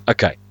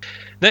 Okay.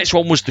 Next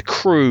one was the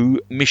Crew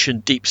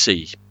Mission Deep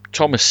Sea.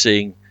 Thomas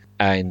Singh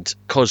and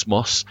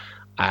Cosmos.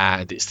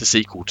 And it's the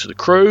sequel to The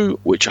Crew,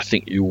 which I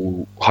think you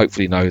will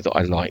hopefully know that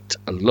I liked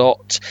a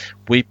lot.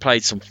 We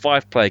played some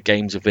 5-player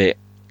games of it.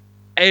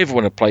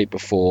 Everyone had played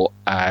before,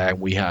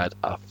 and we had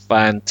a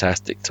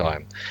fantastic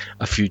time.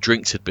 A few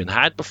drinks had been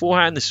had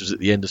beforehand. This was at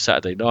the end of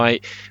Saturday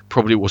night.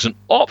 Probably wasn't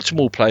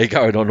optimal play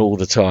going on all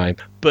the time,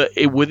 but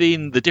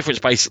within the difference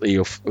basically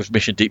of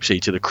Mission Deep Sea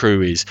to The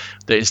Crew is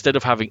that instead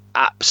of having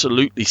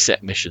absolutely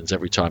set missions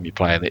every time you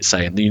play and it's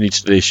saying you need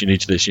to do this, you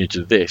need to do this, you need to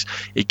do this,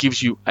 it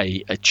gives you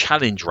a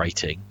challenge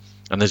rating.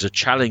 And there's a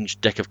challenge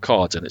deck of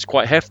cards, and it's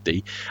quite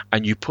hefty.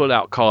 And you pull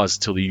out cards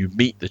until you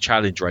meet the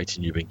challenge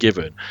rating you've been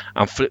given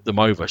and flip them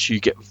over. So you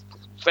get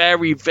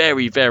very,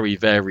 very, very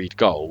varied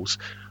goals.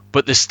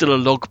 But there's still a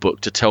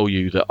logbook to tell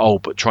you that, oh,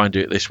 but try and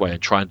do it this way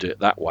and try and do it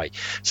that way.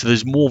 So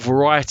there's more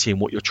variety in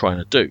what you're trying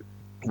to do,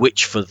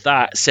 which for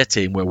that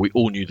setting where we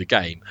all knew the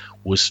game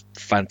was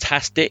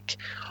fantastic.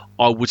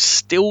 I would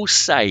still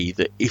say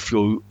that if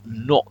you're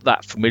not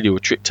that familiar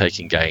with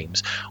trick-taking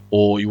games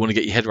or you want to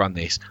get your head around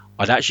this,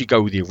 I'd actually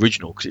go with the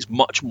original because it's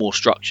much more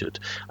structured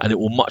and it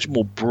will much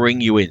more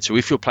bring you in. So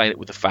if you're playing it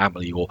with a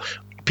family or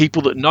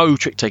people that know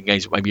trick-taking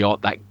games but maybe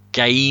aren't that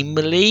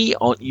gamely,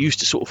 aren't used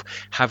to sort of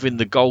having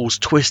the goals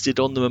twisted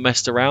on them and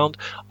messed around,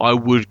 I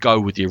would go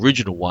with the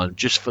original one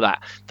just for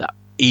that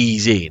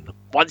ease in.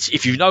 Once,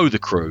 if you know The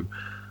Crew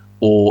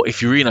or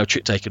if you're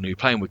trick-taking and you're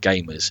playing with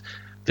gamers,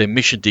 then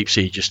Mission Deep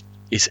Sea just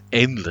is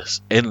endless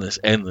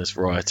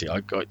variety. I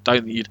don't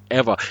think you'd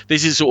ever.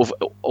 This is sort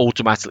of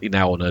automatically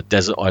now on a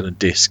desert island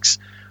discs.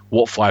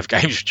 What 5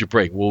 games would you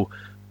bring? Well,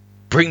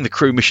 bring The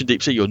Crew Mission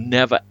Deep Sea. You're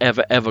never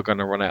ever going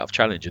to run out of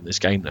challenge in this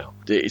game now.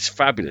 It's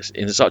fabulous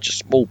in such a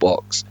small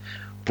box.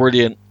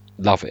 Brilliant,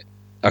 love it.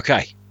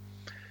 Okay.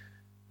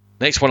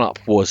 Next one up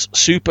was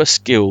Super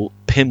Skill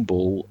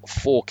Pinball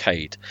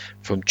 4K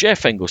from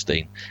Jeff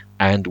Engelstein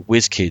and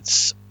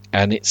WizKids.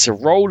 And it's a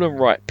roll and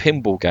write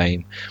pinball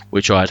game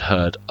which I had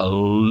heard a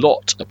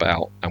lot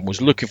about and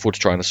was looking forward to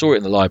trying. I saw it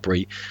in the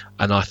library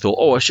and I thought,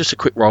 oh, it's just a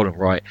quick roll and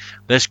write.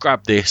 Let's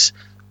grab this.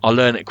 I'll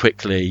learn it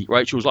quickly.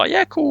 Rachel was like,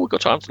 yeah, cool, we've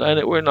got time to learn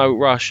it. We're in no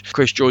rush.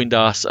 Chris joined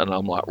us and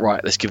I'm like,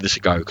 right, let's give this a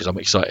go because I'm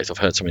excited. I've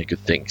heard so many good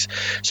things.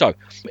 So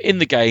in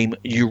the game,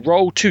 you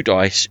roll 2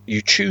 dice.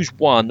 You choose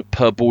 1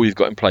 per ball you've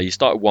got in play. You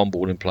start with 1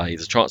 ball in play.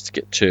 There's a chance to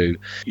get 2.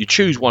 You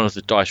choose one of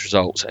the dice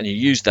results and you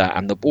use that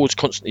and the board's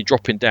constantly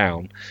dropping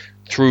down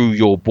through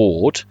your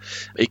board.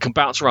 It can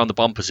bounce around the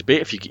bumpers a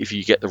bit if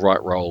you get the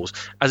right rolls.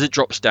 As it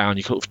drops down,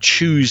 you sort of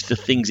choose the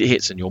things it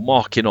hits and you're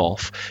marking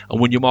off. And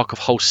when you mark off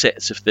whole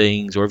sets of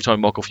things, or every time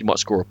you mark off you might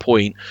score a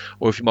point,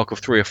 or if you mark off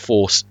 3 or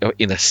 4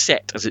 in a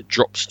set as it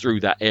drops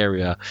through that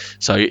area,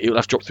 so it'll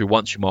have to drop through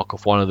once, you mark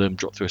off one of them,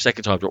 drop through a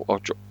second time,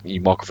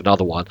 you mark off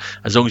another one.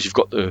 As long as you've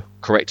got the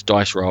correct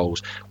dice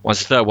rolls, once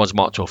the third one's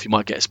marked off, you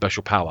might get a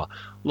special power,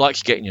 like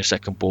getting your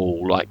second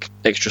ball, like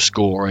extra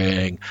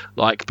scoring,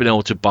 like being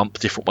able to bump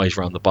different ways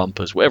around the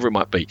bumpers, whatever it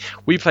might be.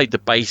 We played the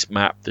base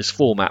map. There's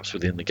 4 maps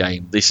within the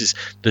game. This is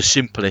the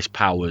simplest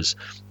powers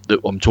that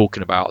I'm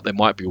talking about. There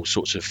might be all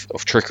sorts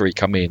of trickery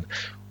come in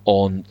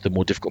on the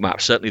more difficult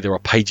map. Certainly there are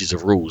pages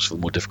of rules for the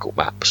more difficult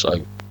map,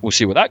 so we'll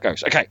see where that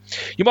goes. Okay,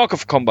 you mark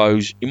off for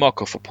combos, you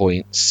mark off for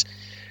points,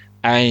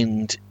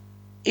 and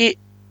it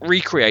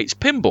recreates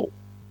pinball,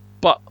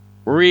 but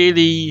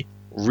really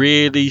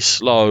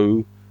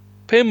slow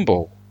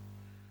pinball.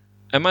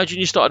 Imagine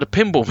you started a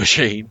pinball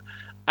machine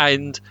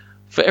and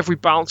for every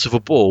bounce of a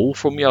ball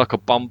from like a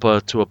bumper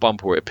to a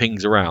bumper where it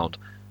pings around,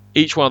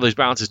 each one of those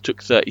bounces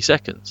took 30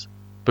 seconds.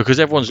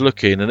 Because everyone's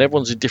looking and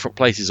everyone's in different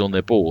places on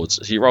their boards.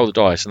 So you roll the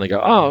dice and they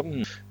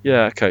go,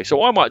 yeah, okay.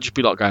 So I might just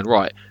be like going,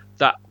 right,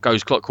 that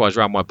goes clockwise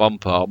around my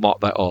bumper. I'll mark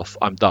that off.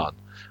 I'm done.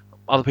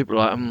 Other people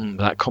are like,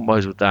 that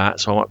combos with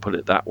that, so I might put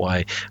it that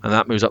way. And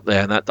that moves up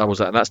there and that doubles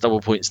that. And that's double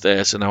points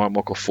there. So now I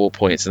mark off 4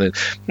 points. And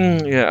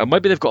then, and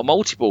maybe they've got a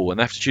multi-ball and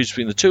they have to choose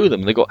between the two of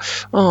them. And they've got,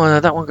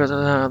 that one goes,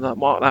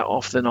 mark that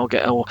off. Then I'll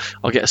get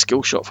a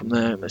skill shot from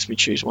there. And let me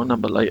choose one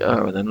number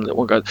later. And then the little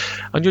one goes.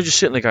 And you're just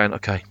sitting there going,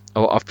 okay,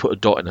 I've put a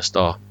dot in a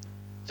star.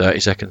 30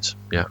 seconds.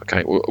 Yeah,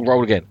 okay. We'll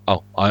roll again.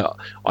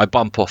 I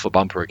bump off a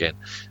bumper again.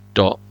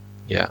 Dot.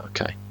 Yeah,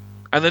 okay.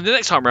 And then the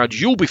next time around,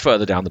 you'll be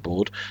further down the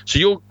board. So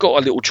you've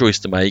got a little choice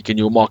to make, and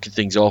you're marking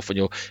things off,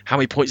 and how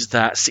many points is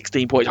that?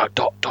 16 points. Like,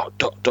 dot,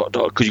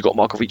 because you've got to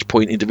mark off each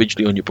point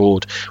individually on your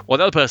board. While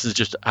the other person's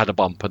just had a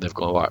bump, and they've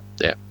gone, right,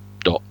 there,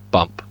 dot,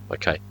 bump.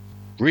 Okay.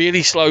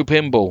 Really slow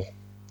pinball.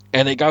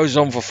 And it goes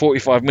on for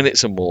 45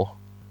 minutes or more.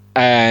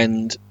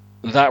 And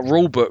that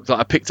rule book that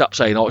I picked up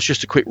saying, it's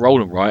just a quick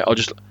roll and write,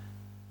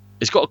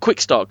 it's got a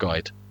quick start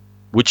guide,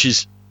 which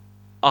is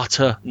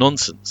utter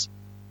nonsense.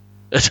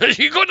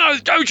 You've got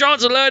no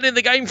chance of learning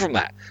the game from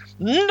that.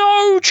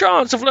 No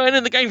chance of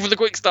learning the game from the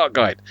quick start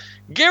guide.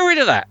 Get rid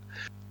of that.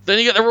 Then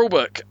you get the rule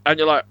book, and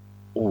you're like,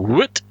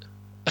 what?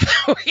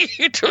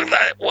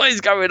 What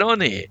is going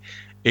on here?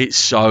 It's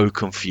so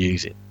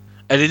confusing.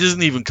 And it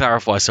doesn't even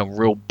clarify some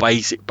real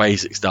basic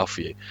stuff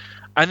for you.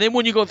 And then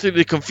when you go through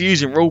the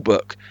confusing rule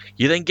book,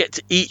 you then get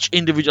to each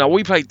individual. Now,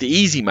 we played the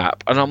easy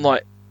map, and I'm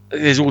like,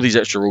 there's all these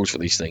extra rules for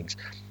these things.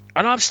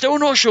 And I'm still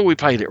not sure we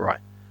played it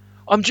right.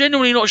 I'm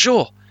genuinely not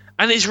sure.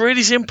 And it's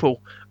really simple.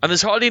 And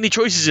there's hardly any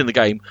choices in the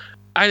game.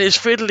 And it's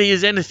fiddly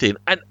as anything.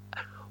 And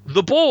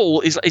the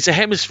ball it's a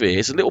hemisphere.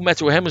 It's a little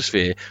metal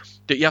hemisphere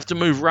that you have to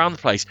move around the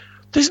place.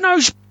 There's no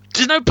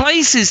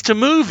places to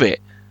move it.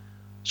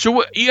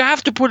 So you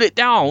have to put it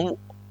down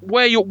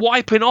where you're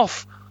wiping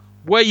off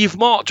where you've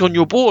marked on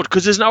your board,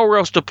 because there's nowhere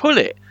else to put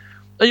it.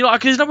 And you're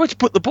like, there's nowhere to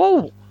put the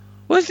ball.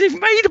 Well, they've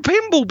made a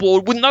pinball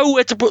board with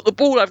nowhere to put the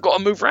ball, I've got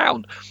to move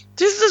around.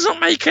 This doesn't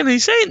make any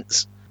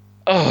sense.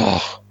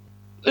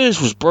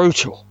 This was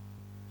brutal.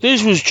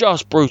 This was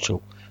just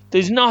brutal.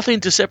 There's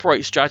nothing to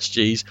separate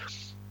strategies.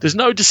 There's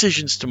no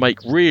decisions to make,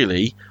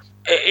 really.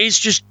 It's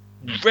just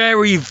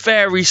very,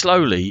 very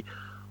slowly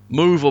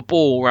move a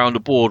ball around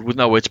the board with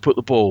nowhere to put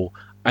the ball.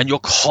 And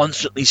you're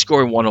constantly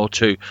scoring 1 or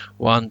 2.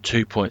 1,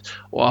 2 points.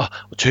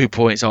 2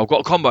 points. I've got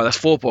a combo. That's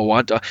 4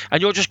 points.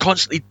 And you're just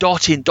constantly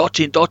dotting.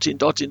 And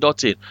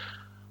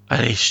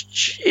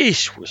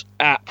it was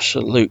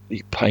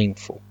absolutely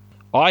painful.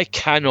 I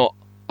cannot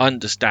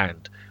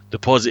understand the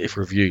positive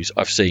reviews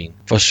I've seen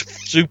for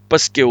Super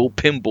Skill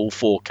Pinball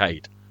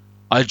 4K.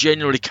 I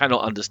genuinely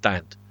cannot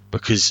understand.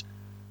 Because,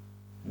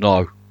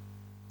 no.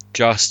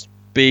 Just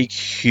big,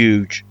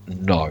 huge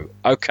no.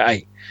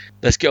 Okay.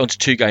 Let's get on to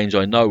 2 games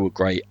I know were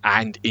great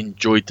and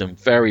enjoyed them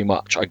very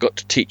much. I got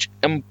to teach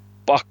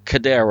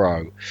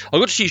Embarcadero. I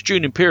got to teach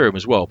June Imperium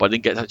as well, but I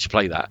didn't get to actually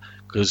play that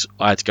because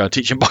I had to go and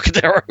teach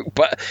Embarcadero.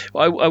 But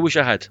I wish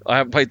I had. I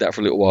haven't played that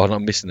for a little while and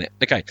I'm missing it.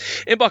 Okay,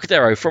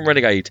 Embarcadero from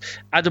Renegade.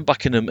 Adam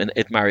Buckingham and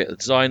Ed Marriott, the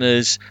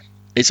designers.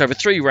 It's over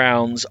 3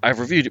 rounds. I've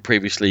reviewed it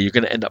previously. You're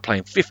going to end up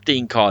playing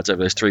 15 cards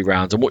over those 3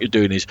 rounds. And what you're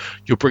doing is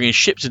you're bringing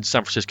ships into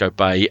San Francisco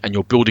Bay and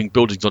you're building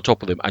buildings on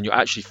top of them. And you're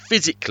actually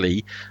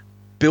physically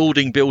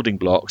building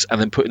blocks and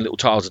then putting little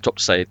tiles on top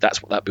to say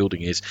that's what that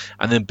building is,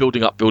 and then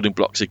building up building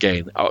blocks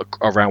again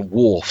around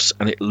wharfs,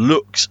 and it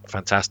looks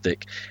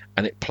fantastic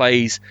and it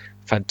plays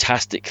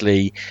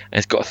fantastically, and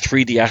it's got a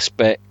 3D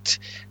aspect,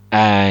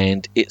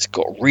 and it's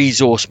got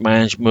resource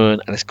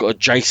management, and it's got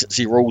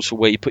adjacency rules for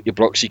where you put your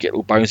blocks. You get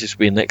little bonuses for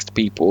being next to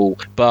people,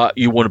 but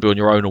you want to be on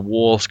your own on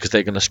wharfs because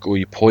they're going to score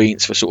you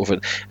points for sort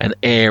of an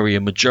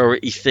area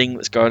majority thing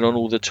that's going on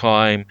all the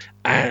time,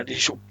 and you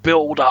sort of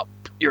build up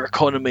your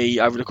economy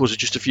over the course of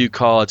just a few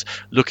cards,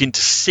 looking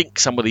to sink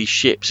some of these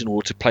ships in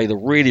order to play the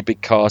really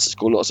big cards that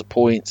score lots of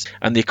points.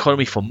 And the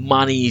economy for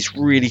money is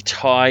really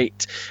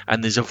tight,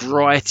 and there's a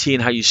variety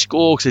in how you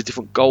score because there's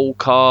different gold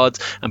cards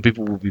and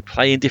people will be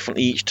playing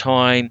differently each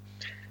time.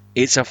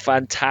 It's a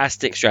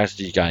fantastic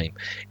strategy game.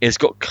 It's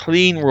got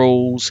clean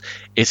rules.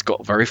 It's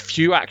got very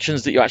few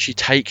actions that you actually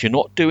take. You're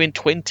not doing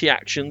 20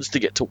 actions to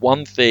get to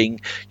one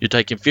thing. You're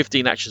taking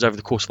 15 actions over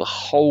the course of the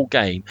whole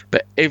game.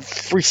 But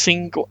every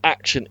single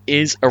action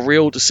is a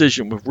real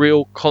decision with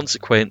real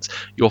consequence.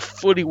 You're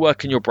fully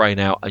working your brain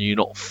out and you're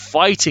not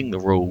fighting the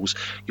rules.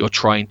 You're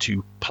trying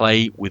to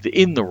play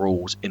within the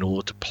rules in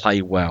order to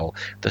play well.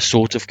 The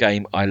sort of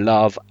game I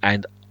love.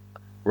 And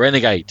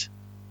Renegade,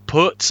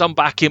 put some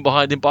backing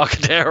behind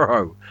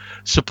Embarcadero.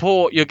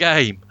 Support your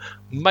game.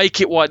 Make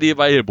it widely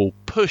available.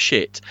 Push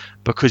it.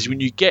 Because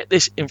when you get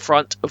this in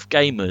front of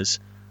gamers,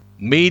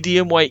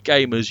 medium weight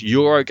gamers,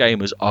 Euro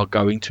gamers are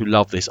going to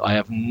love this. I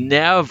have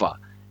never,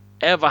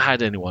 ever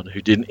had anyone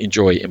who didn't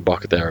enjoy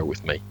Embarcadero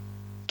with me.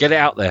 Get it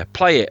out there.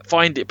 Play it.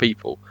 Find it,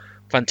 people.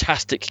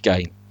 Fantastic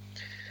game.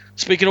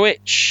 Speaking of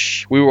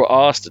which, we were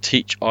asked to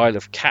teach Isle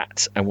of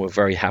Cat, and we're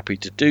very happy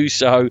to do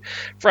so.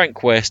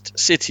 Frank West,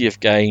 City of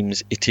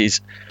Games. It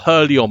is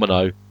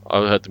Perliomino.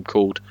 I heard them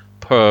called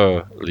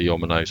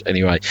Perliominos.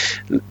 Anyway,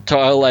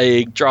 tile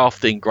laying,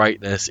 drafting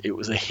greatness. It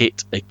was a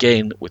hit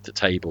again with the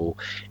table.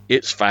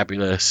 It's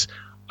fabulous.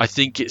 I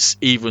think it's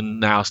even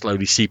now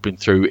slowly seeping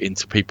through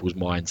into people's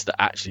minds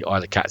that actually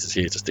Isle of Cats is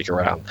here to stick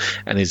around,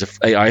 and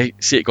I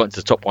see it got into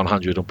the top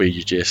 100 on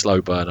BGG, a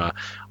slow burner.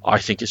 I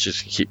think it's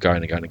just keep going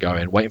and going and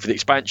going. Waiting for the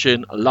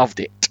expansion. I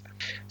loved it.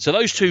 So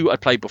those two I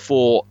played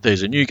before.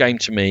 There's a new game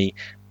to me,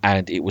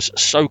 and it was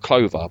So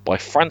Clover by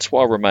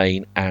Francois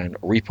Romain and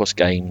Repos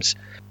Games.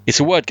 It's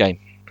a word game.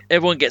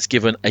 Everyone gets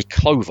given a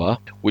clover,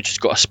 which has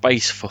got a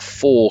space for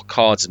 4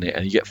 cards in it,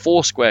 and you get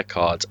 4 square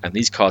cards, and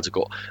these cards have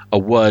got a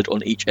word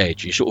on each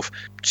edge. You sort of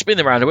spin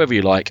them around however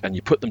you like, and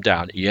you put them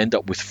down. You end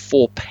up with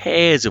 4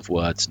 pairs of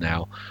words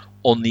now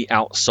on the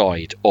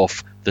outside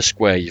of the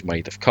square you've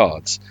made of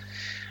cards.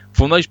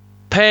 From those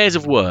pairs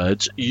of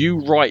words, you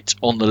write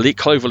on the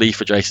clover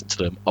leaf adjacent to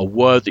them a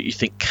word that you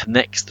think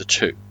connects the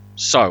two.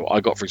 So I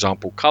got, for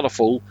example,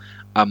 colourful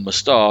and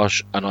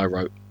moustache, and I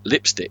wrote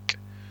lipstick,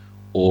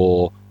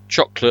 or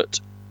chocolate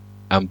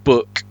and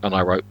book, and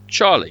I wrote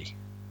Charlie.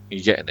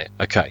 You're getting it?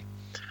 Okay.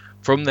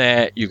 From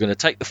there, you're going to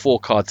take the 4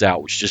 cards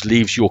out, which just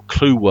leaves your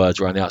clue words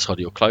around the outside of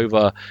your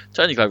clover.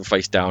 Turn your clover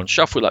face down,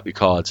 shuffle up your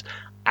cards,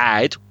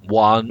 add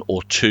 1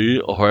 or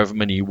 2 or however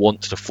many you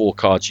want to the 4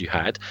 cards you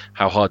had,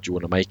 how hard you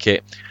want to make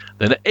it.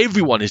 Then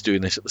everyone is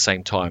doing this at the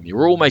same time.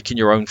 You're all making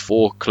your own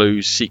 4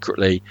 clues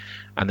secretly,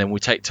 and then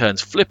we take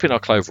turns flipping our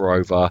clover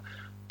over,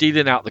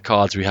 dealing out the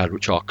cards we had,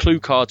 which are clue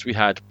cards we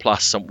had,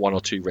 plus some 1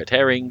 or 2 red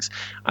herrings,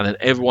 and then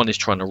everyone is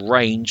trying to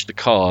arrange the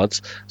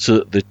cards so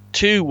that the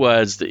 2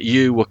 words that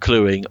you were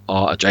cluing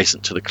are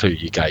adjacent to the clue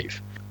you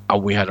gave.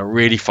 And we had a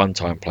really fun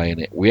time playing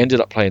it. We ended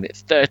up playing it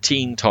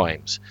 13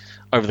 times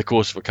over the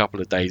course of a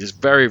couple of days. It's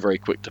very, very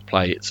quick to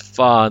play. It's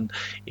fun,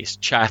 it's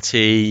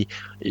chatty,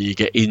 you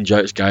get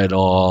in-jokes going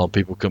on,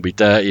 people can be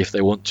dirty if they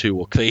want to,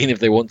 or clean if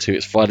they want to.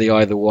 It's funny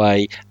either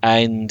way,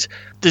 and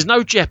there's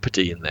no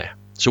jeopardy in there.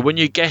 So when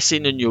you're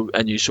guessing and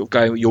you sort of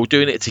going, you're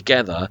doing it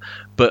together,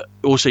 but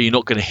also you're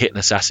not going to hit an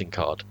assassin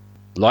card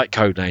like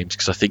Codenames,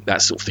 because I think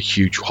that's sort of the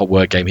huge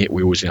word game hit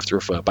we always have to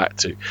refer back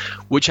to,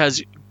 which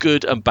has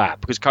good and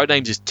bad, because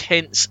Codenames is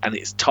tense and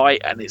it's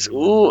tight and it's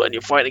and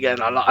you're fighting again,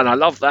 and I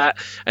love that,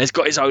 and it's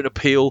got its own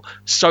appeal.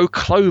 So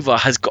Clover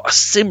has got a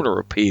similar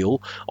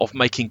appeal of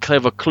making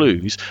clever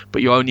clues,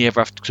 but you only ever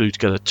have to clue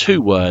together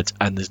 2 words,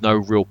 and there's no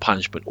real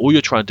punishment. All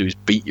you're trying to do is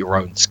beat your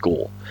own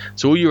score.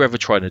 So all you're ever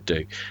trying to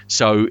do.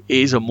 So it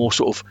is a more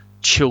sort of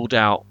chilled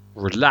out,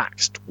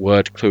 relaxed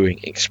word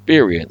cluing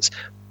experience,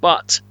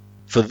 but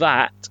for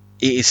that,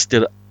 it is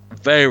still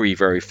very,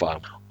 very fun.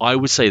 I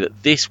would say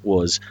that this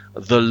was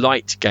the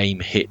light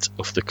game hit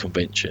of the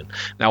convention.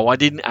 Now, I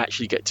didn't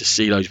actually get to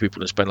see loads of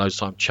people and spend loads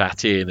of time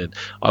chatting, and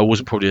I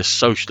wasn't probably as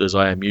social as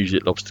I am usually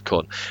at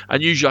LoBsterCon.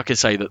 And usually I can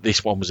say that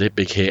this one was a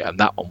big hit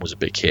and that one was a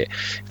big hit.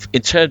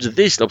 In terms of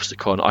this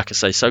LoBsterCon, I can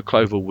say So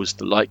Clover was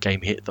the light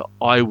game hit that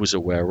I was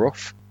aware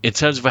of. In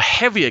terms of a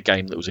heavier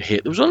game that was a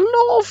hit, there was a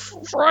lot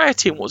of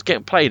variety in what was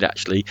getting played,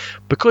 actually.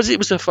 Because it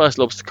was the first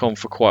LoBsterCon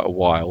for quite a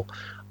while,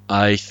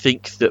 I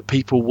think that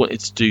people wanted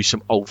to do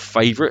some old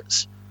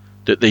favourites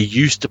that they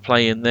used to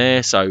play in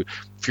there. So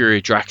Fury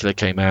of Dracula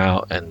came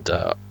out, and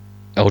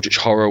Eldritch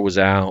Horror was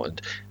out,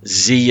 and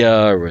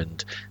Zia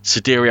and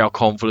Sidereal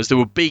Confluence. There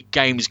were big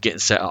games getting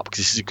set up because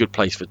this is a good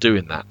place for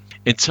doing that.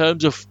 In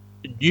terms of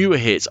newer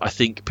hits, I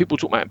think people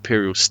talk about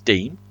Imperial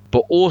Steam,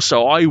 but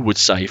also I would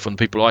say from the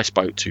people I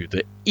spoke to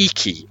that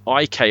Iki,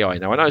 IKI,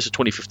 now I know it's a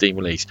 2015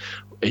 release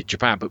in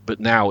Japan, but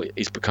now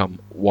it's become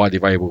widely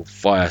available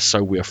via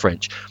So We Are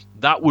French.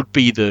 That would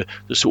be the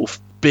sort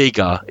of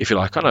bigger, if you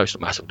like, I know it's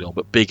not massively on,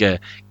 but bigger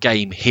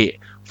game hit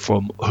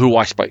from who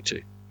I spoke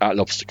to at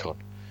LoBsterCon.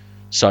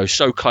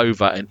 So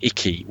Clover and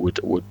Iki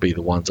would be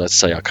the ones I'd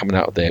say are coming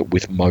out of there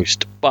with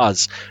most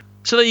buzz.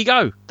 So there you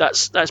go.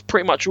 That's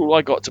pretty much all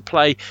I got to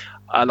play.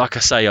 Like I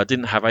say, I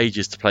didn't have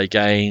ages to play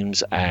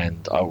games,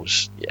 and I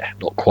was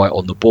not quite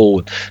on the ball.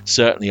 And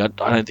certainly, I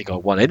don't think I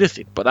won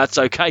anything, but that's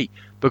okay,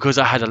 because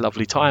I had a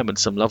lovely time and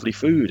some lovely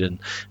food and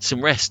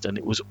some rest, and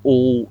it was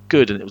all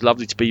good. And it was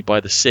lovely to be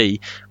by the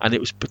sea, and it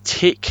was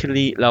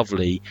particularly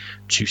lovely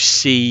to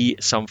see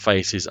some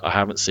faces I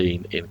haven't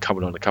seen in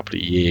coming on a couple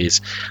of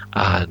years.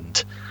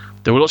 And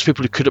there were lots of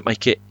people who couldn't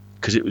make it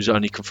because it was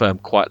only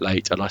confirmed quite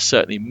late, and I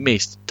certainly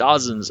missed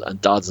dozens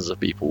and dozens of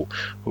people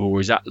who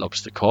were at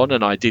LoBsterCon.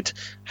 And I did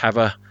have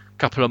a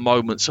couple of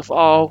moments of,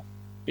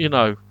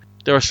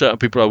 there are certain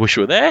people I wish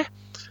were there.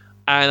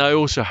 And I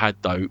also had,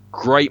 though,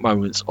 great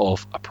moments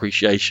of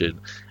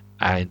appreciation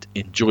and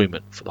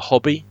enjoyment for the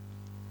hobby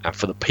and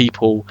for the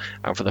people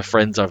and for the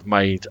friends I've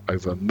made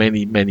over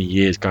many, many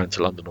years going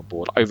to London on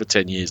board, over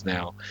 10 years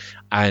now.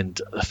 And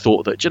the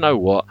thought that, you know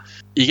what,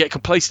 you get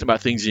complacent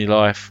about things in your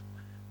life,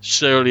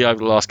 surely over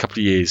the last couple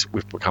of years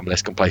we've become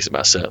less complacent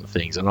about certain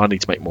things, and I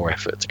need to make more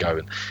effort to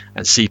go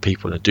and see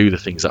people and do the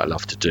things that I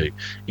love to do,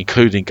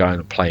 including going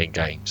and playing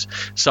games.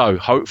 So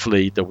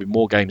hopefully there'll be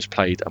more games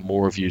played and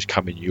more reviews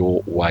coming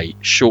your way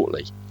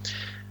shortly.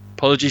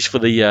 Apologies for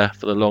the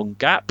long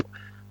gap.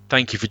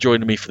 Thank you for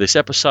joining me for this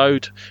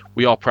episode.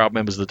 We are proud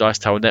members of the Dice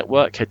Tower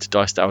Network. Head to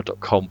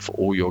dicetower.com for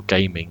all your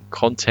gaming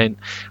content.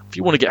 If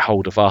you want to get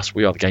hold of us,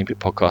 we are the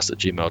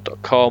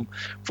GamePitPodcast@gmail.com.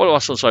 Follow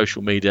us on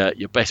social media.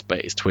 Your best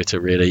bet is Twitter,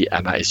 really,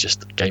 and that is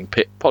just Game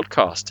Pit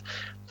Podcast.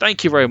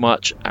 Thank you very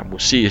much, and we'll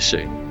see you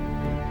soon.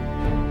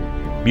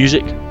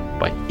 Music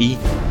by E.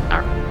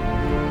 Aaron.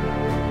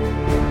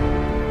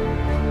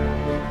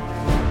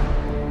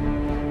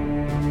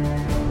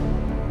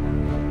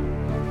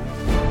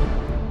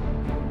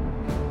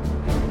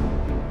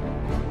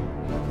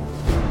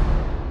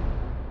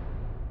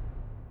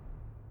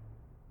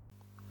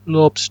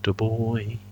 Lobster boy.